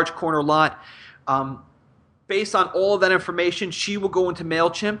 large corner lot. Based on all of that information, she will go into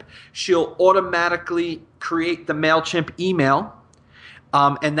MailChimp. She'll automatically create the MailChimp email,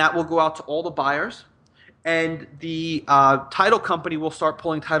 and that will go out to all the buyers. And the title company will start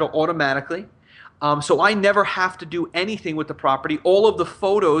pulling title automatically. So I never have to do anything with the property. All of the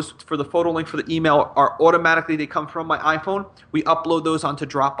photos for the photo link for the email are automatically, they come from my iPhone. We upload those onto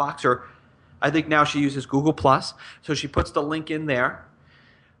Dropbox, or I think now she uses Google+. So she puts the link in there.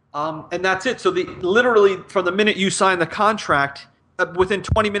 And that's it. So literally from the minute you sign the contract, within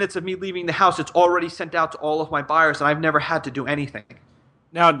 20 minutes of me leaving the house, it's already sent out to all of my buyers, and I've never had to do anything.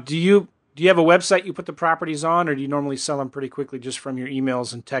 Now, do you have a website you put the properties on, or do you normally sell them pretty quickly just from your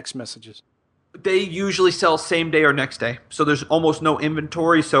emails and text messages? They usually sell same day or next day. So there's almost no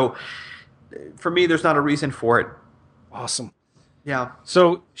inventory. So for me, there's not a reason for it. Awesome. Yeah.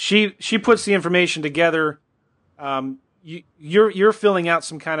 So she puts the information together. You're filling out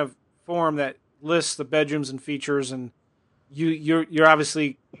some kind of form that lists the bedrooms and features, and you're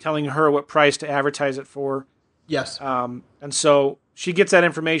obviously telling her what price to advertise it for. Yes. And so she gets that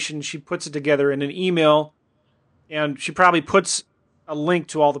information, she puts it together in an email, and she probably puts a link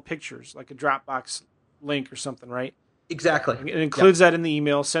to all the pictures, like a Dropbox link or something, right? Exactly. It includes that in the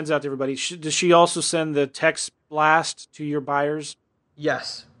email, sends out to everybody. Does she also send the text blast to your buyers?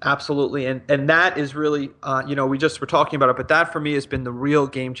 Yes, absolutely. And that is really, we just were talking about it, but that for me has been the real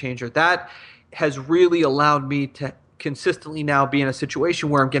game changer. That has really allowed me to consistently now be in a situation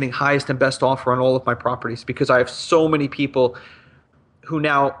where I'm getting highest and best offer on all of my properties, because I have so many people who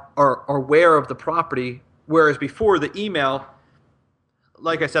now are aware of the property, whereas before the email,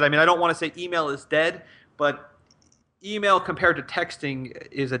 like I said, I don't want to say email is dead, but email compared to texting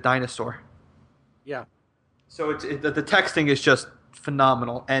is a dinosaur. Yeah. So the texting is just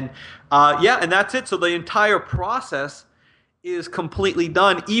phenomenal. And and that's it. So the entire process is completely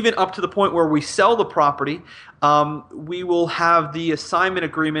done, even up to the point where we sell the property. We will have the assignment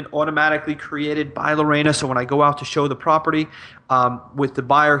agreement automatically created by Lorena. So when I go out to show the property with the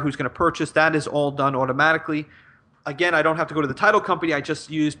buyer who's going to purchase, that is all done automatically. Again, I don't have to go to the title company. I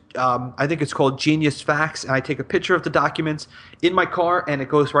just use, I think it's called Genius Fax, and I take a picture of the documents in my car, and it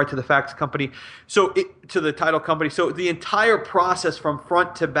goes right to the fax company, to the title company. So the entire process from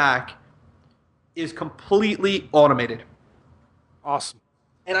front to back is completely automated. Awesome.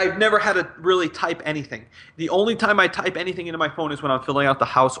 And I've never had to really type anything. The only time I type anything into my phone is when I'm filling out the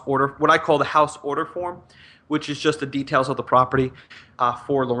house order, what I call the house order form, which is just the details of the property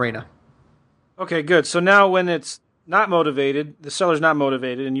for Lorena. Okay, good. So now when it's not motivated, the seller's not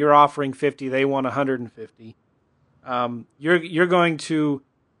motivated, and you're offering 50, they want 150, you're going to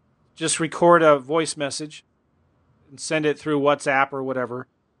just record a voice message and send it through WhatsApp or whatever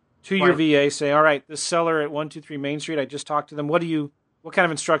to your VA. Say, all right, this seller at 123 Main Street, I just talked to them. What kind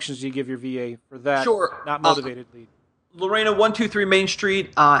of instructions do you give your VA for that not motivated lead? Lorena, 123 Main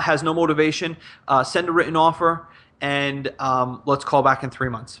Street has no motivation. Send a written offer, and let's call back in 3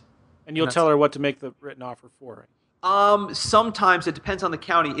 months. And you'll tell her what to make the written offer for, right? Sometimes it depends on the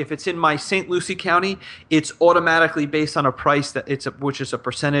county. If it's in my St. Lucie County, it's automatically based on a price which is a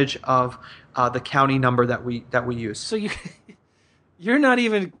percentage of the county number that we use. So you're not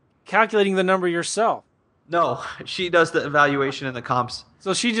even calculating the number yourself. No, she does the evaluation and the comps.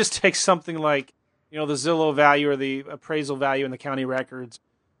 So she just takes something like, the Zillow value or the appraisal value in the county records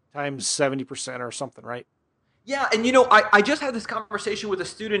times 70% or something, right? Yeah, and I just had this conversation with a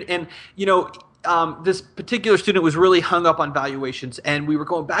student, and this particular student was really hung up on valuations, and we were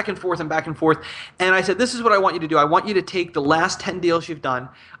going back and forth, and I said, this is what I want you to do. I want you to take the last 10 deals you've done,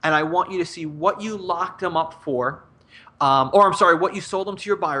 and I want you to see what you locked them up for, what you sold them to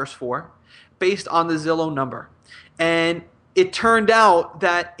your buyers for, based on the Zillow number. And it turned out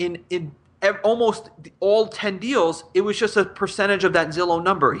that in almost all 10 deals, it was just a percentage of that Zillow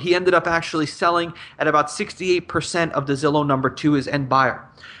number. He ended up actually selling at about 68% of the Zillow number to his end buyer.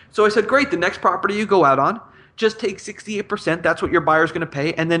 So I said, great, the next property you go out on, just take 68%. That's what your buyer's going to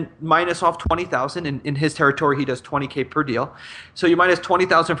pay, and then minus off $20,000. In his territory, he does $20K per deal. So you minus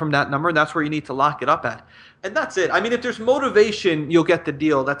 $20,000 from that number, and that's where you need to lock it up at. And that's it. I mean, if there's motivation, you'll get the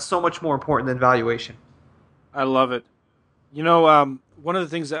deal. That's so much more important than valuation. I love it. One of the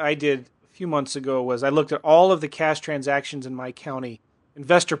things that I did a few months ago was I looked at all of the cash transactions in my county,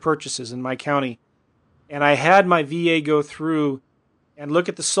 investor purchases in my county, and I had my VA go through and look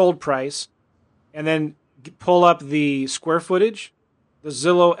at the sold price and then pull up the square footage, the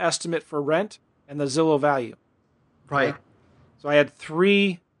Zillow estimate for rent, and the Zillow value. Right. Okay? So I had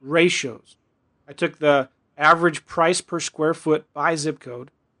 3 ratios. I took the average price per square foot by zip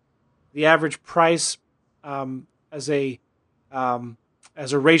code, the average price as a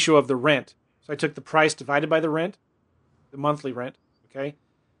ratio of the rent. So I took the price divided by the rent, the monthly rent, okay?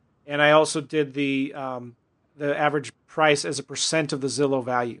 And I also did the average price as a percent of the Zillow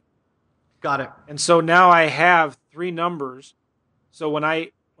value. Got it. And so now I have 3 numbers. So when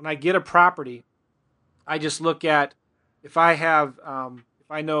I get a property, I just look at if I have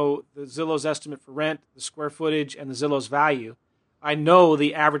if I know the Zillow's estimate for rent, the square footage, and the Zillow's value, I know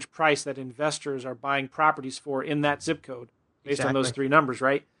the average price that investors are buying properties for in that zip code based on those 3 numbers,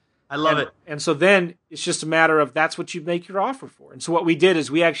 right? I love it. And so then it's just a matter of that's what you make your offer for. And so what we did is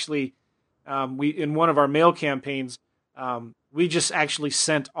we actually, in one of our mail campaigns, we just actually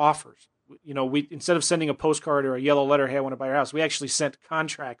sent offers. We instead of sending a postcard or a yellow letter, hey, I want to buy your house, we actually sent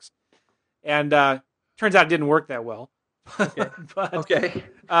contracts. And turns out it didn't work that well. Okay.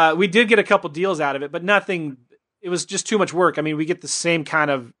 But, we did get a couple deals out of it, but nothing. It was just too much work. I mean, we get the same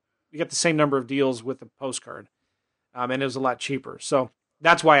number of deals with a postcard, and it was a lot cheaper. So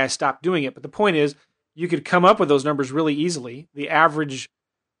that's why I stopped doing it. But the point is, you could come up with those numbers really easily, the average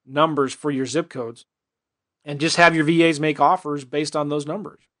numbers for your zip codes, and just have your VAs make offers based on those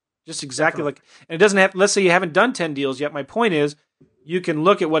numbers. Just exactly like, and it doesn't have, let's say you haven't done 10 deals yet. My point is, you can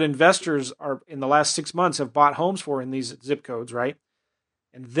look at what investors are in the last 6 months have bought homes for in these zip codes, right?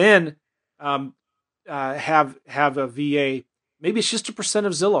 And then have a VA, maybe it's just a percent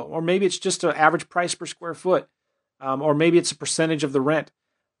of Zillow, or maybe it's just an average price per square foot, or maybe it's a percentage of the rent.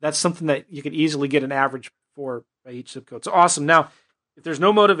 That's something that you could easily get an average for by each zip code. So awesome. Now, if there's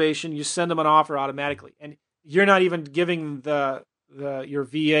no motivation, you send them an offer automatically, and you're not even giving your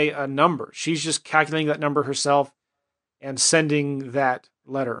VA a number. She's just calculating that number herself and sending that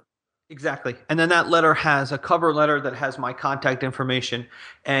letter. Exactly. And then that letter has a cover letter that has my contact information,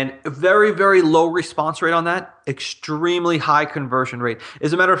 and a very, very low response rate on that, extremely high conversion rate.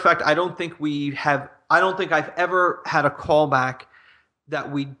 As a matter of fact, I don't think I've ever had a callback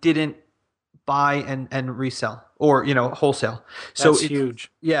that we didn't buy and resell or, wholesale. So That's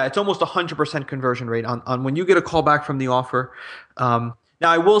huge. Yeah, it's almost 100% conversion rate on when you get a call back from the offer. Now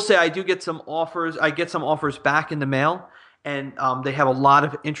I will say I do get some offers. I get some offers back in the mail, and they have a lot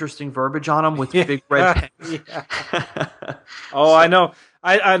of interesting verbiage on them with big red pens. Oh, I know.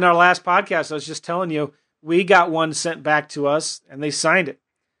 In our last podcast, I was just telling you, we got one sent back to us, and they signed it.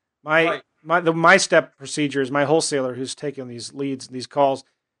 My step procedure is my wholesaler who's taking these leads, these calls.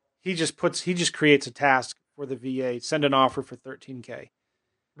 He just creates a task for the VA, send an offer for $13K.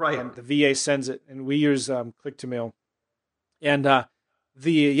 Right. And the VA sends it, and we use Click to Mail. And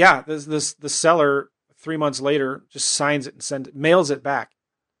the seller 3 months later just signs it and mails it back,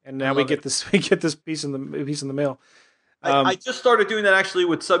 and now we get this piece in the mail. I just started doing that actually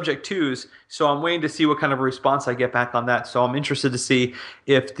with subject twos, so I'm waiting to see what kind of a response I get back on that. So I'm interested to see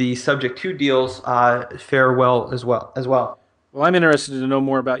if the subject two deals fare well as well. Well, I'm interested to know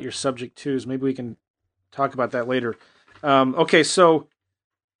more about your subject twos. Maybe we can talk about that later. Okay, so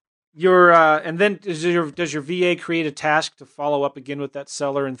and then does your VA create a task to follow up again with that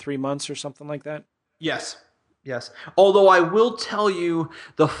seller in 3 months or something like that? Yes. Although I will tell you,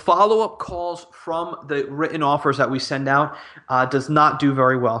 the follow-up calls from the written offers that we send out does not do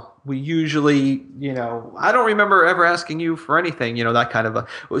very well. We usually, I don't remember ever asking you for anything, that kind of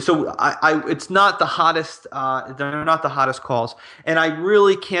a. So it's not the hottest. They're not the hottest calls, and I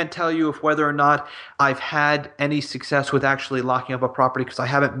really can't tell you whether or not I've had any success with actually locking up a property because I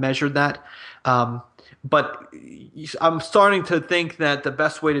haven't measured that. But I'm starting to think that the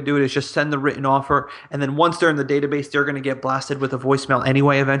best way to do it is just send the written offer, and then once they're in the database, they're going to get blasted with a voicemail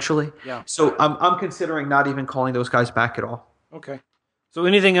anyway eventually. Yeah. So I'm considering not even calling those guys back at all. Okay. So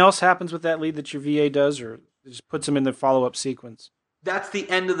anything else happens with that lead that your VA does, or just puts them in the follow-up sequence? That's the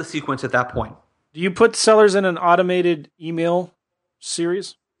end of the sequence at that point. Do you put sellers in an automated email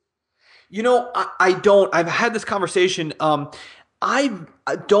series? I don't. I've had this conversation. I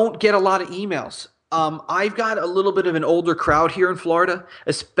don't get a lot of emails. I've got a little bit of an older crowd here in Florida,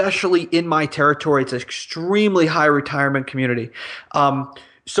 especially in my territory. It's an extremely high retirement community.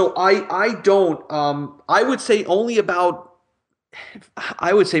 So I don't, I would say only about,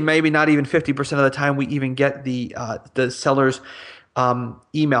 I would say maybe not even 50% of the time we even get the seller's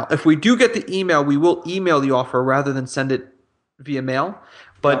email. If we do get the email, we will email the offer rather than send it via mail.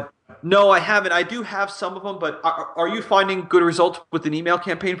 But no, I haven't. I do have some of them, but are you finding good results with an email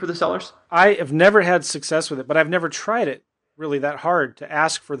campaign for the sellers? I have never had success with it, but I've never tried it really that hard to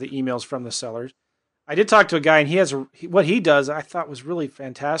ask for the emails from the sellers. I did talk to a guy, and what he does I thought was really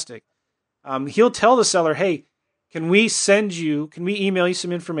fantastic. He'll tell the seller, hey, can we email you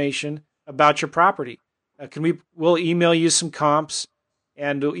some information about your property? We'll email you some comps,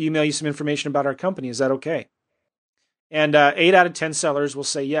 and we'll email you some information about our company. Is that okay? And 8 out of 10 sellers will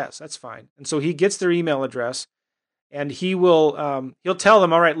say yes, that's fine. And so he gets their email address, and he'll tell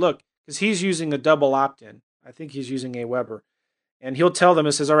them, all right, look, because he's using a double opt-in. I think he's using AWeber. And he'll tell them,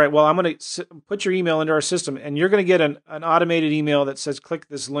 it says, all right, well, I'm going to put your email into our system, and you're going to get an automated email that says click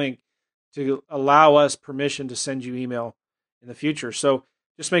this link to allow us permission to send you email in the future. So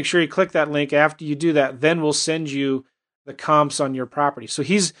just make sure you click that link. After you do that, then we'll send you the comps on your property. So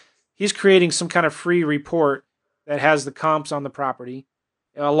he's creating some kind of free report that has the comps on the property,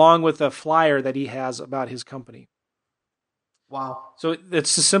 along with a flyer that he has about his company. Wow. So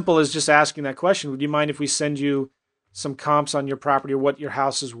it's as simple as just asking that question. Would you mind if we send you some comps on your property or what your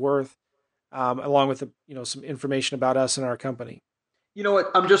house is worth, along with some information about us and our company? You know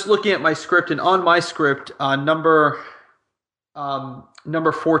what? I'm just looking at my script, and on my script, number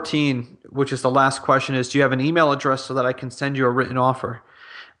 14, which is the last question, is do you have an email address so that I can send you a written offer?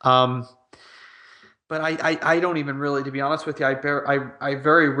 But I don't even really, to be honest with you, I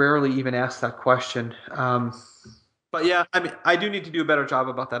very rarely even ask that question. But yeah, I mean, I do need to do a better job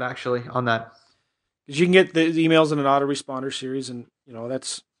about that actually on that. Because you can get the emails in an autoresponder series, and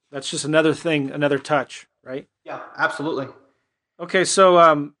that's just another thing, another touch, right? Yeah, absolutely. Okay,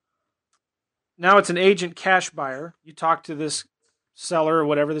 so now it's an agent cash buyer. You talk to this seller or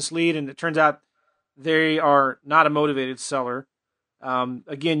whatever, this lead, and it turns out they are not a motivated seller.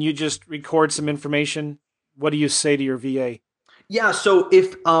 Again, you just record some information. What do you say to your VA? Yeah, so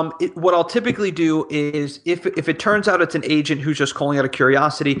if what I'll typically do is if it turns out it's an agent who's just calling out of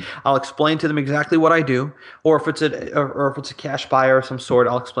curiosity, I'll explain to them exactly what I do. Or if it's a cash buyer of some sort,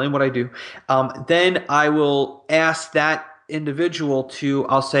 I'll explain what I do. Then I will ask that individual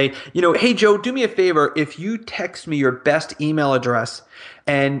I'll say, hey Joe, do me a favor. If you text me your best email address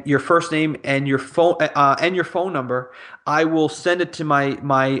and your first name and your phone number, I will send it to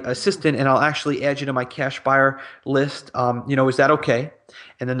my assistant, and I'll actually add you to my cash buyer list. Is that okay?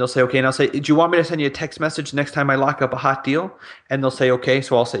 And then they'll say okay, and I'll say, do you want me to send you a text message next time I lock up a hot deal? And they'll say okay,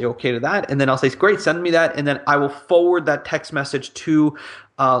 so I'll say okay to that, and then I'll say great, send me that, and then I will forward that text message to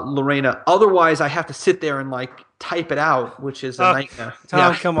Lorena. Otherwise, I have to sit there and type it out, which is a nightmare. Tom,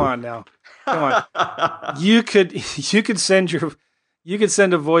 yeah. Come on now. Come on. You could send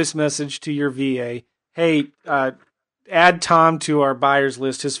a voice message to your VA. Hey, add Tom to our buyers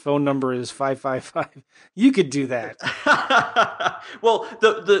list. His phone number is 555. You could do that. Well,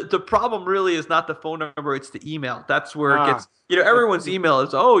 the problem really is not the phone number, it's the email. That's where it gets, everyone's email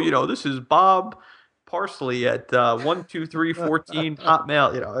is, this is Bob Parsley at 12314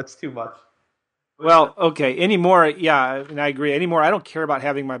 Hotmail. It's too much. Well, okay. Anymore, yeah, and I agree. Anymore, I don't care about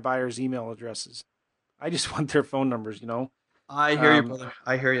having my buyers' email addresses. I just want their phone numbers. I hear you, brother.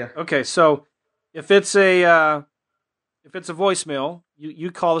 I hear you. Okay, so if it's a voicemail,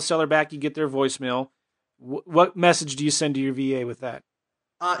 you call the seller back, you get their voicemail. What message do you send to your VA with that?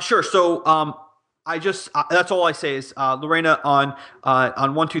 Sure. So I just that's all I say is Lorena on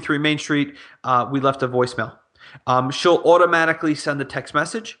 123 Main Street. We left a voicemail. She'll automatically send the text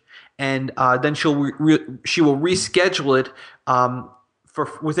message, and then she will reschedule it for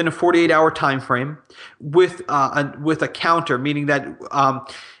within a 48-hour time frame with a counter, meaning that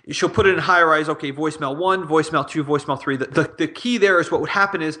she'll put it in high-rise. Okay, voicemail 1, voicemail 2, voicemail 3. The key there is what would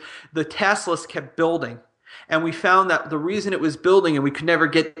happen is the task list kept building. And we found that the reason it was building and we could never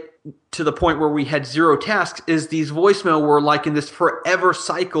get to the point where we had 0 tasks is these voicemail were like in this forever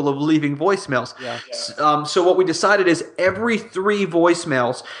cycle of leaving voicemails. Yeah. So what we decided is every 3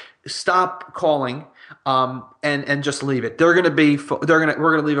 voicemails, stop calling and just leave it. We're gonna leave a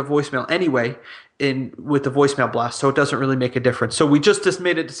voicemail anyway with the voicemail blast, so it doesn't really make a difference. So we just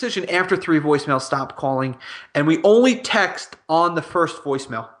made a decision after 3 voicemails, stop calling, and we only text on the first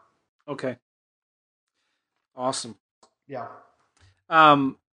voicemail. Okay. Awesome. Yeah.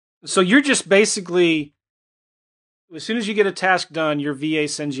 So you're just basically, as soon as you get a task done, your VA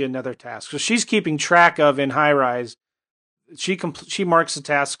sends you another task. So she's keeping track of in high-rise. She marks the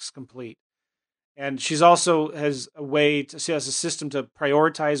tasks complete. And she's also has a system to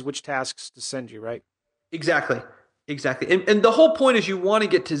prioritize which tasks to send you, right? Exactly. And the whole point is you want to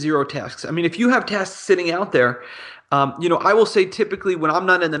get to 0 tasks. I mean, if you have tasks sitting out there, I will say typically when I'm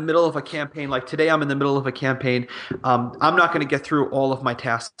not in the middle of a campaign, like today I'm in the middle of a campaign, I'm not going to get through all of my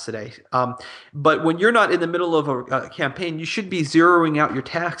tasks today. But when you're not in the middle of a campaign, you should be zeroing out your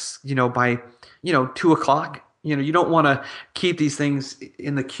tasks, by 2 o'clock. You don't want to keep these things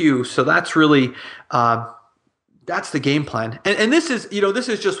in the queue. So that's really that's the game plan. And this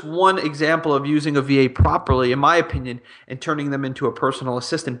is just one example of using a VA properly, in my opinion, and turning them into a personal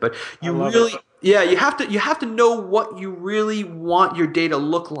assistant. But you have to know what you really want your day to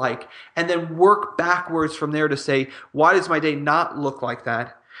look like, and then work backwards from there to say, why does my day not look like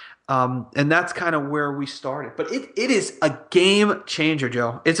that? And that's kind of where we started. But it is a game changer,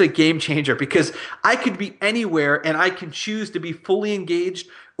 Joe. It's a game changer because I could be anywhere and I can choose to be fully engaged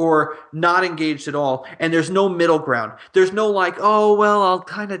or not engaged at all. And there's no middle ground. There's no like, oh, well, I'll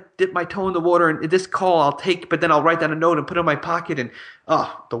kind of dip my toe in the water and this call I'll take, but then I'll write down a note and put it in my pocket. And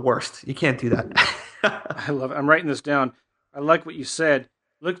the worst. You can't do that. I love it. I'm writing this down. I like what you said.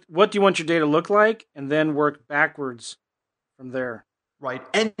 Look, what do you want your day to look like? And then work backwards from there. Right.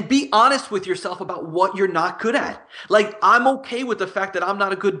 And be honest with yourself about what you're not good at. Like, I'm okay with the fact that I'm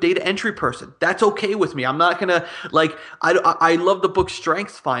not a good data entry person. That's okay with me. I'm not going to, I love the book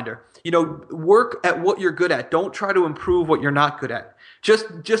Strengths Finder. Work at what you're good at. Don't try to improve what you're not good at.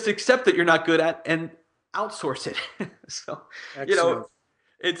 Just accept that you're not good at and outsource it. So, Excellent.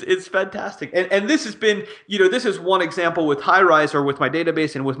 It's fantastic. And this has been, this is one example with high-rise or with my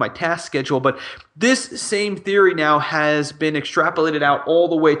database and with my task schedule, but this same theory now has been extrapolated out all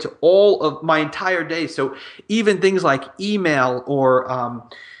the way to all of my entire day. So even things like email or, all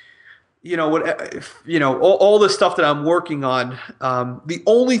the stuff that I'm working on, the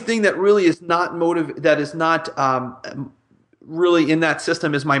only thing that really is not really in that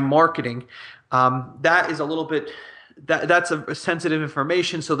system is my marketing. That is a little bit... That's a sensitive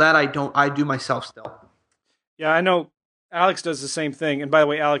information, so that I do myself still. Yeah, I know Alex does the same thing. And by the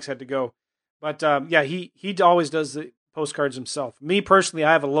way, Alex had to go. But he always does the postcards himself. Me personally,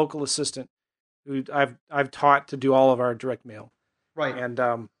 I have a local assistant who I've taught to do all of our direct mail. Right.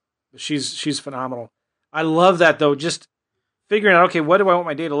 And she's phenomenal. I love that though, just figuring out, okay, what do I want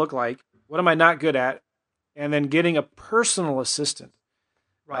my day to look like? What am I not good at? And then getting a personal assistant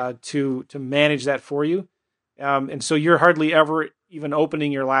to manage that for you. And so you're hardly ever even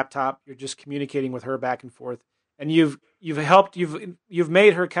opening your laptop. You're just communicating with her back and forth. And you've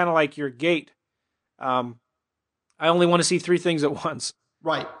made her kind of like your gate. I only want to see 3 things at once.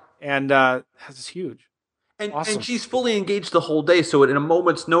 Right. And that's huge. And, awesome. And she's fully engaged the whole day. So in a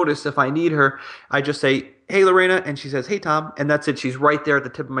moment's notice, if I need her, I just say, hey, Lorena. And she says, hey, Tom. And that's it. She's right there at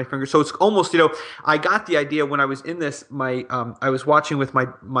the tip of my finger. So it's almost, I got the idea when I was in this, I was watching with my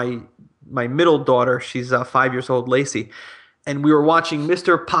middle daughter. She's 5 years old, Lacey. And we were watching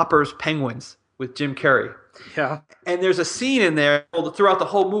Mr. Popper's Penguins with Jim Carrey. Yeah. And there's a scene in there throughout the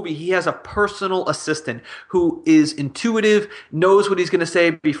whole movie. He has a personal assistant who is intuitive, knows what he's going to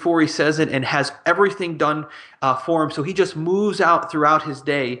say before he says it, and has everything done for him. So he just moves out throughout his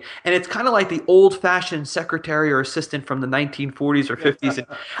day. And it's kind of like the old-fashioned secretary or assistant from the 1940s or 50s. And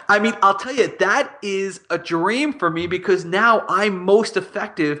I mean, I'll tell you, that is a dream for me because now I'm most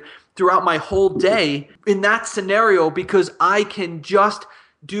effective throughout my whole day in that scenario because I can just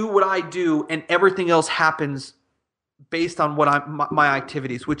do what I do and everything else happens based on what my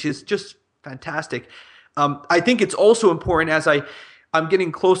activities, which is just fantastic. I think it's also important as I'm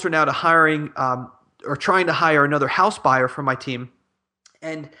getting closer now to hiring or trying to hire another house buyer for my team.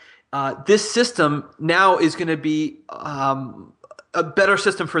 And this system now is going to be a better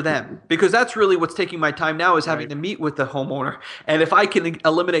system for them because that's really what's taking my time now is having to meet with the homeowner. And if I can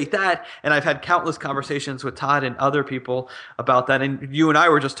eliminate that, and I've had countless conversations with Todd and other people about that, and you and I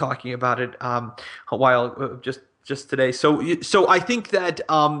were just talking about it a while just today. So I think that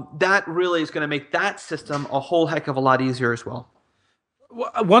that really is going to make that system a whole heck of a lot easier as well.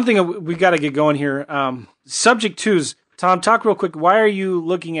 One thing we got to get going here. Subject twos. Tom, talk real quick. Why are you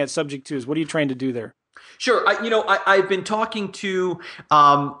looking at subject twos? What are you trying to do there? Sure. I've been talking to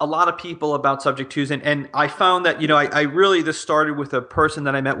a lot of people about subject twos, and I found that, I really this started with a person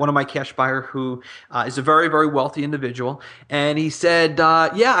that I met, one of my cash buyer who is a very, very wealthy individual. And he said,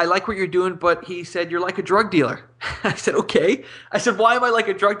 yeah, I like what you're doing, but he said, you're like a drug dealer. I said, okay. I said, why am I like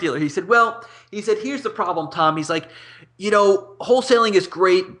a drug dealer? He said, here's the problem, Tom. He's like, wholesaling is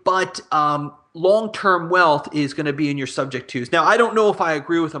great, but long-term wealth is going to be in your subject twos. Now, I don't know if I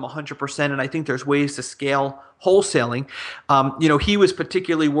agree with him 100%, and I think there's ways to scale wholesaling. He was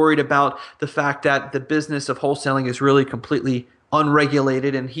particularly worried about the fact that the business of wholesaling is really completely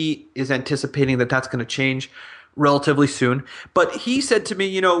unregulated, and he is anticipating that that's going to change relatively soon. But he said to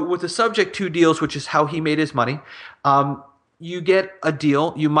me, with the subject to deals, which is how he made his money, you get a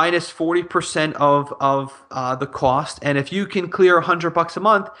deal, you minus 40% of the cost, and if you can clear $100 a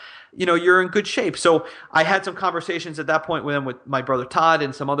month, you're in good shape. So I had some conversations at that point with him, with my brother Todd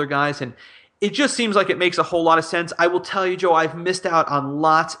and some other guys, and it just seems like it makes a whole lot of sense. I will tell you, Joe, I've missed out on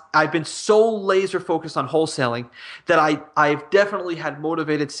lots. I've been so laser focused on wholesaling that I've definitely had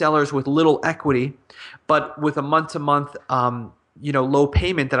motivated sellers with little equity, but with a month-to-month, low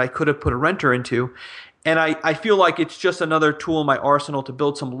payment that I could have put a renter into. And I feel like it's just another tool in my arsenal to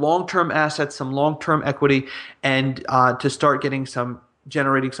build some long-term assets, some long-term equity, and to start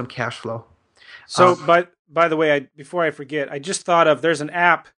generating some cash flow. So, by the way, before I forget, I just thought of there's an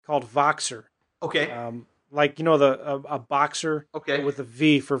app called Voxer. Okay. A boxer. Okay. With a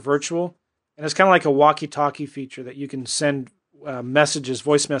V for virtual, and it's kind of like a walkie-talkie feature that you can send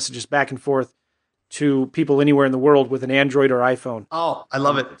voice messages back and forth to people anywhere in the world with an Android or iPhone. Oh, I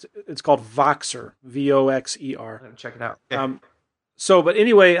love it. It's called Voxer, Voxer. Check it out. Okay. But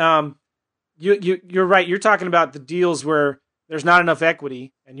anyway, you're right. You're talking about the deals where there's not enough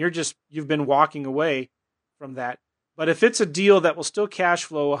equity, and you've been walking away from that. But if it's a deal that will still cash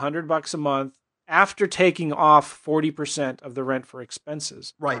flow $100 a month after taking off 40% of the rent for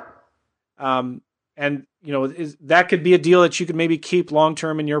expenses, right? That could be a deal that you could maybe keep long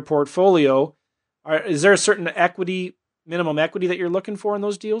term in your portfolio. Is there a certain minimum equity that you're looking for in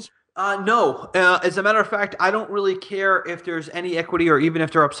those deals? No. As a matter of fact, I don't really care if there's any equity or even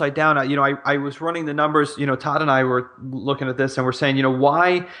if they're upside down. I was running the numbers. Todd and I were looking at this and we're saying,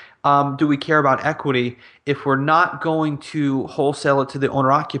 why do we care about equity if we're not going to wholesale it to the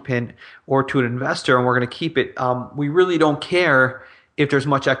owner occupant or to an investor and we're going to keep it? We really don't care if there's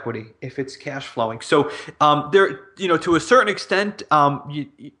much equity, if it's cash flowing. So to a certain extent,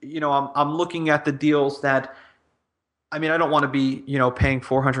 I'm looking at the deals that. I mean, I don't want to be, paying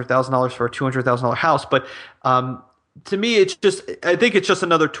 $400,000 for a $200,000 house, but to me, I think it's just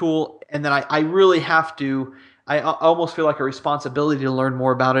another tool, and then I really have to. I almost feel like a responsibility to learn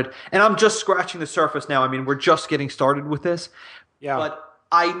more about it, and I'm just scratching the surface now. I mean, we're just getting started with this, yeah. But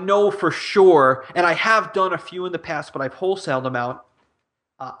I know for sure, and I have done a few in the past, but I've wholesaled them out.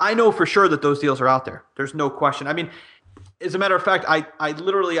 I know for sure that those deals are out there. There's no question. I mean. As a matter of fact, I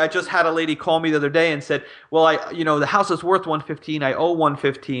just had a lady call me the other day and said, well, the house is worth $115. I owe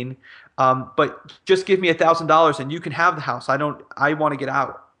 $115. But just give me $1,000 and you can have the house. I want to get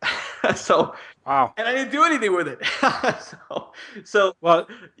out. So, wow. And I didn't do anything with it. so well,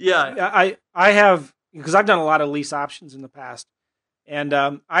 yeah, I have, because I've done a lot of lease options in the past, and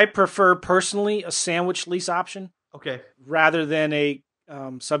I prefer personally a sandwich lease option. Okay. Rather than a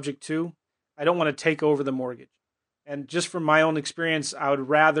subject to. I don't want to take over the mortgage. And just from my own experience, I would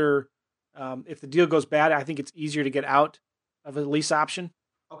rather, if the deal goes bad, I think it's easier to get out of a lease option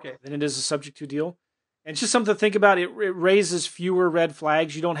than it is a subject to deal. And it's just something to think about. It raises fewer red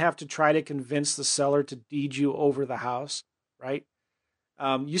flags. You don't have to try to convince the seller to deed you over the house, right?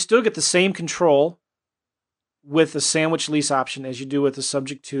 You still get the same control with the sandwich lease option as you do with the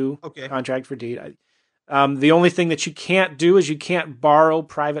subject to contract for deed. The only thing that you can't do is you can't borrow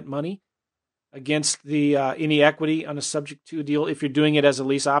private money against the any equity on a subject to deal if you're doing it as a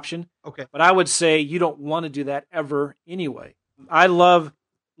lease option. Okay. But I would say you don't want to do that ever anyway. I love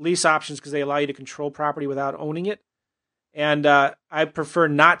lease options because they allow you to control property without owning it. And I prefer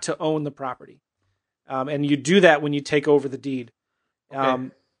not to own the property. And you do that when you take over the deed. Okay.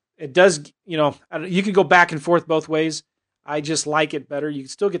 It does, you can go back and forth both ways. I just like it better. You can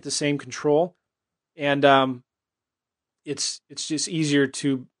still get the same control. And it's just easier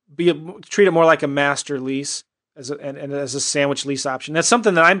to treat it more like a master lease and as a sandwich lease option. That's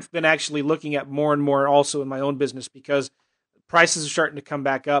something that I've been actually looking at more and more also in my own business because prices are starting to come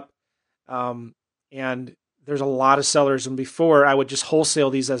back up. And there's a lot of sellers. And before I would just wholesale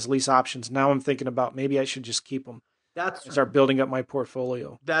these as lease options. Now I'm thinking about maybe I should just keep them. Start building up my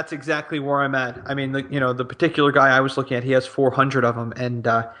portfolio. That's exactly where I'm at. I mean, the particular guy I was looking at, he has 400 of them, and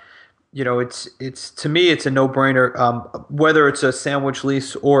it's to me, it's a no-brainer. Whether it's a sandwich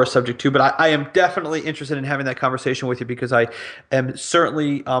lease or a subject to, but I am definitely interested in having that conversation with you because I am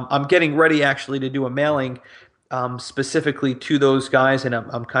certainly I'm getting ready actually to do a mailing. Specifically to those guys, and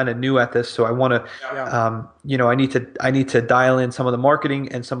I'm kind of new at this, so I want to, I need to dial in some of the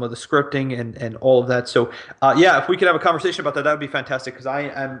marketing and some of the scripting and all of that. So, if we could have a conversation about that, that would be fantastic because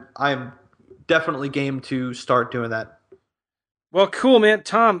I'm definitely game to start doing that. Well, cool, man.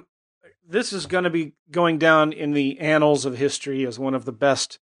 Tom, this is going to be going down in the annals of history as one of the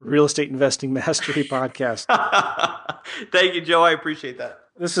best real estate investing mastery podcasts. Thank you, Joe. I appreciate that.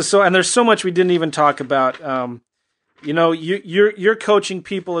 This is and there's so much we didn't even talk about. You're coaching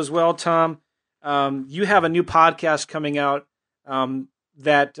people as well, Tom. You have a new podcast coming out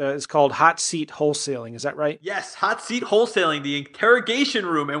that is called Hot Seat Wholesaling. Is that right? Yes, Hot Seat Wholesaling, the interrogation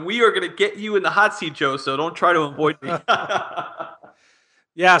room, and we are going to get you in the hot seat, Joe. So don't try to avoid me.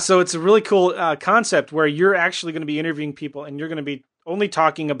 Yeah, so it's a really cool concept where you're actually going to be interviewing people, and you're going to be only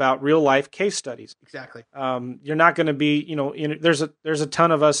talking about real life case studies. Exactly. You're not going to be, there's a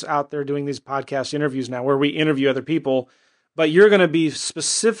ton of us out there doing these podcast interviews now where we interview other people, but you're going to be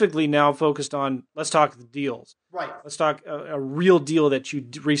specifically now focused on, let's talk the deals. Right. Let's talk a real deal that you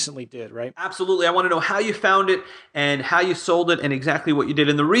recently did, right? Absolutely. I want to know how you found it and how you sold it and exactly what you did.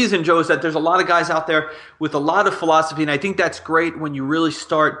 And the reason, Joe, is that there's a lot of guys out there with a lot of philosophy, and I think that's great when you really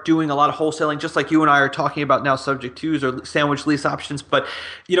start doing a lot of wholesaling, just like you and I are talking about now, subject twos or sandwich lease options. But,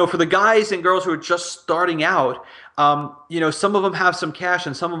 for the guys and girls who are just starting out, some of them have some cash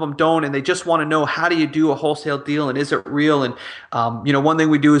and some of them don't, and they just want to know, how do you do a wholesale deal and is it real? And, one thing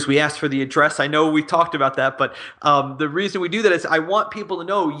we do is we ask for the address. I know we talked about that, but the reason we do that is I want people to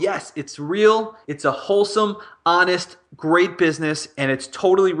know, yes, it's real. It's a wholesome, honest, great business, and it's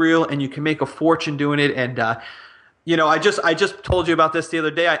totally real, and you can make a fortune doing it. And, I just told you about this the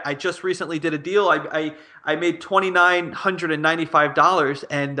other day. I just recently did a deal. I made $2,995,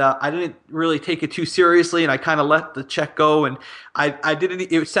 and I didn't really take it too seriously, and I kind of let the check go, and I didn't.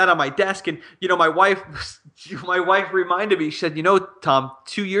 It sat on my desk, and my wife reminded me. She said, Tom,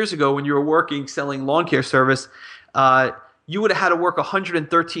 2 years ago when you were working selling lawn care service, you would have had to work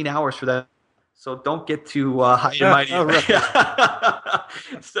 113 hours for that. So don't get too high and mighty.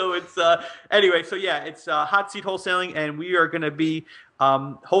 So it's anyway. So yeah, it's Hot Seat Wholesaling, and we are going to be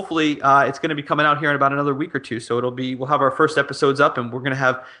hopefully it's going to be coming out here in about another week or two. So we'll have our first episodes up, and we're going to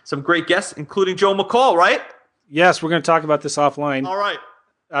have some great guests, including Joe McCall, right? Yes, we're going to talk about this offline. All right.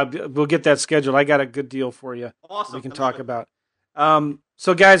 We'll get that scheduled. I got a good deal for you. Awesome. We can talk about.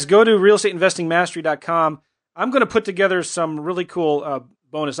 So guys, go to realestateinvestingmastery.com. I'm going to put together some really cool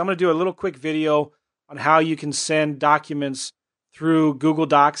bonus. I'm going to do a little quick video on how you can send documents through Google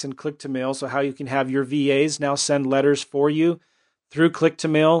Docs and Click to Mail. So how you can have your VAs now send letters for you through Click to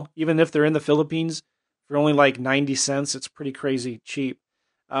Mail, even if they're in the Philippines, for only like 90 cents. It's pretty crazy cheap.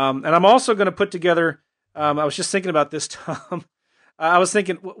 And I'm also going to put together, I was just thinking about this, Tom. I was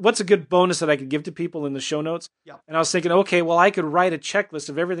thinking, what's a good bonus that I could give to people in the show notes? Yeah. And I was thinking, okay, well, I could write a checklist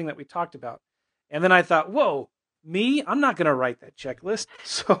of everything that we talked about. And then I thought, whoa, me? I'm not going to write that checklist.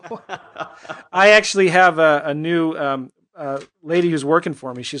 So I actually have a new lady who's working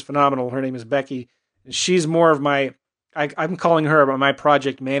for me. She's phenomenal. Her name is Becky. And she's more of I'm calling her my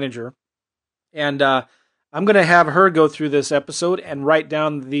project manager. And I'm going to have her go through this episode and write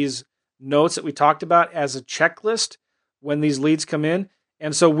down these notes that we talked about as a checklist when these leads come in.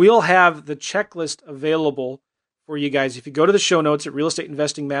 And so we'll have the checklist available for you guys. If you go to the show notes at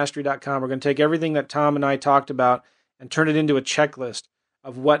realestateinvestingmastery.com, we're going to take everything that Tom and I talked about and turn it into a checklist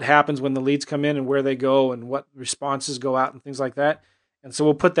of what happens when the leads come in and where they go and what responses go out and things like that. And so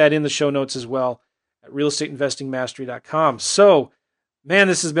we'll put that in the show notes as well at realestateinvestingmastery.com. So, man,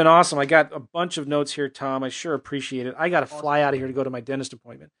 this has been awesome. I got a bunch of notes here, Tom. I sure appreciate it. I got to fly out of here to go to my dentist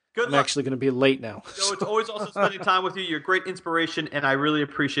appointment. I'm actually going to be late now. So it's always awesome spending time with you. You're a great inspiration, and I really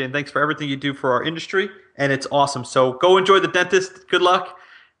appreciate it. And thanks for everything you do for our industry, and it's awesome. So go enjoy the dentist. Good luck,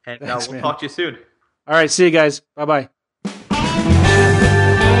 and Thanks, we'll talk to you soon. All right, see you guys. Bye-bye.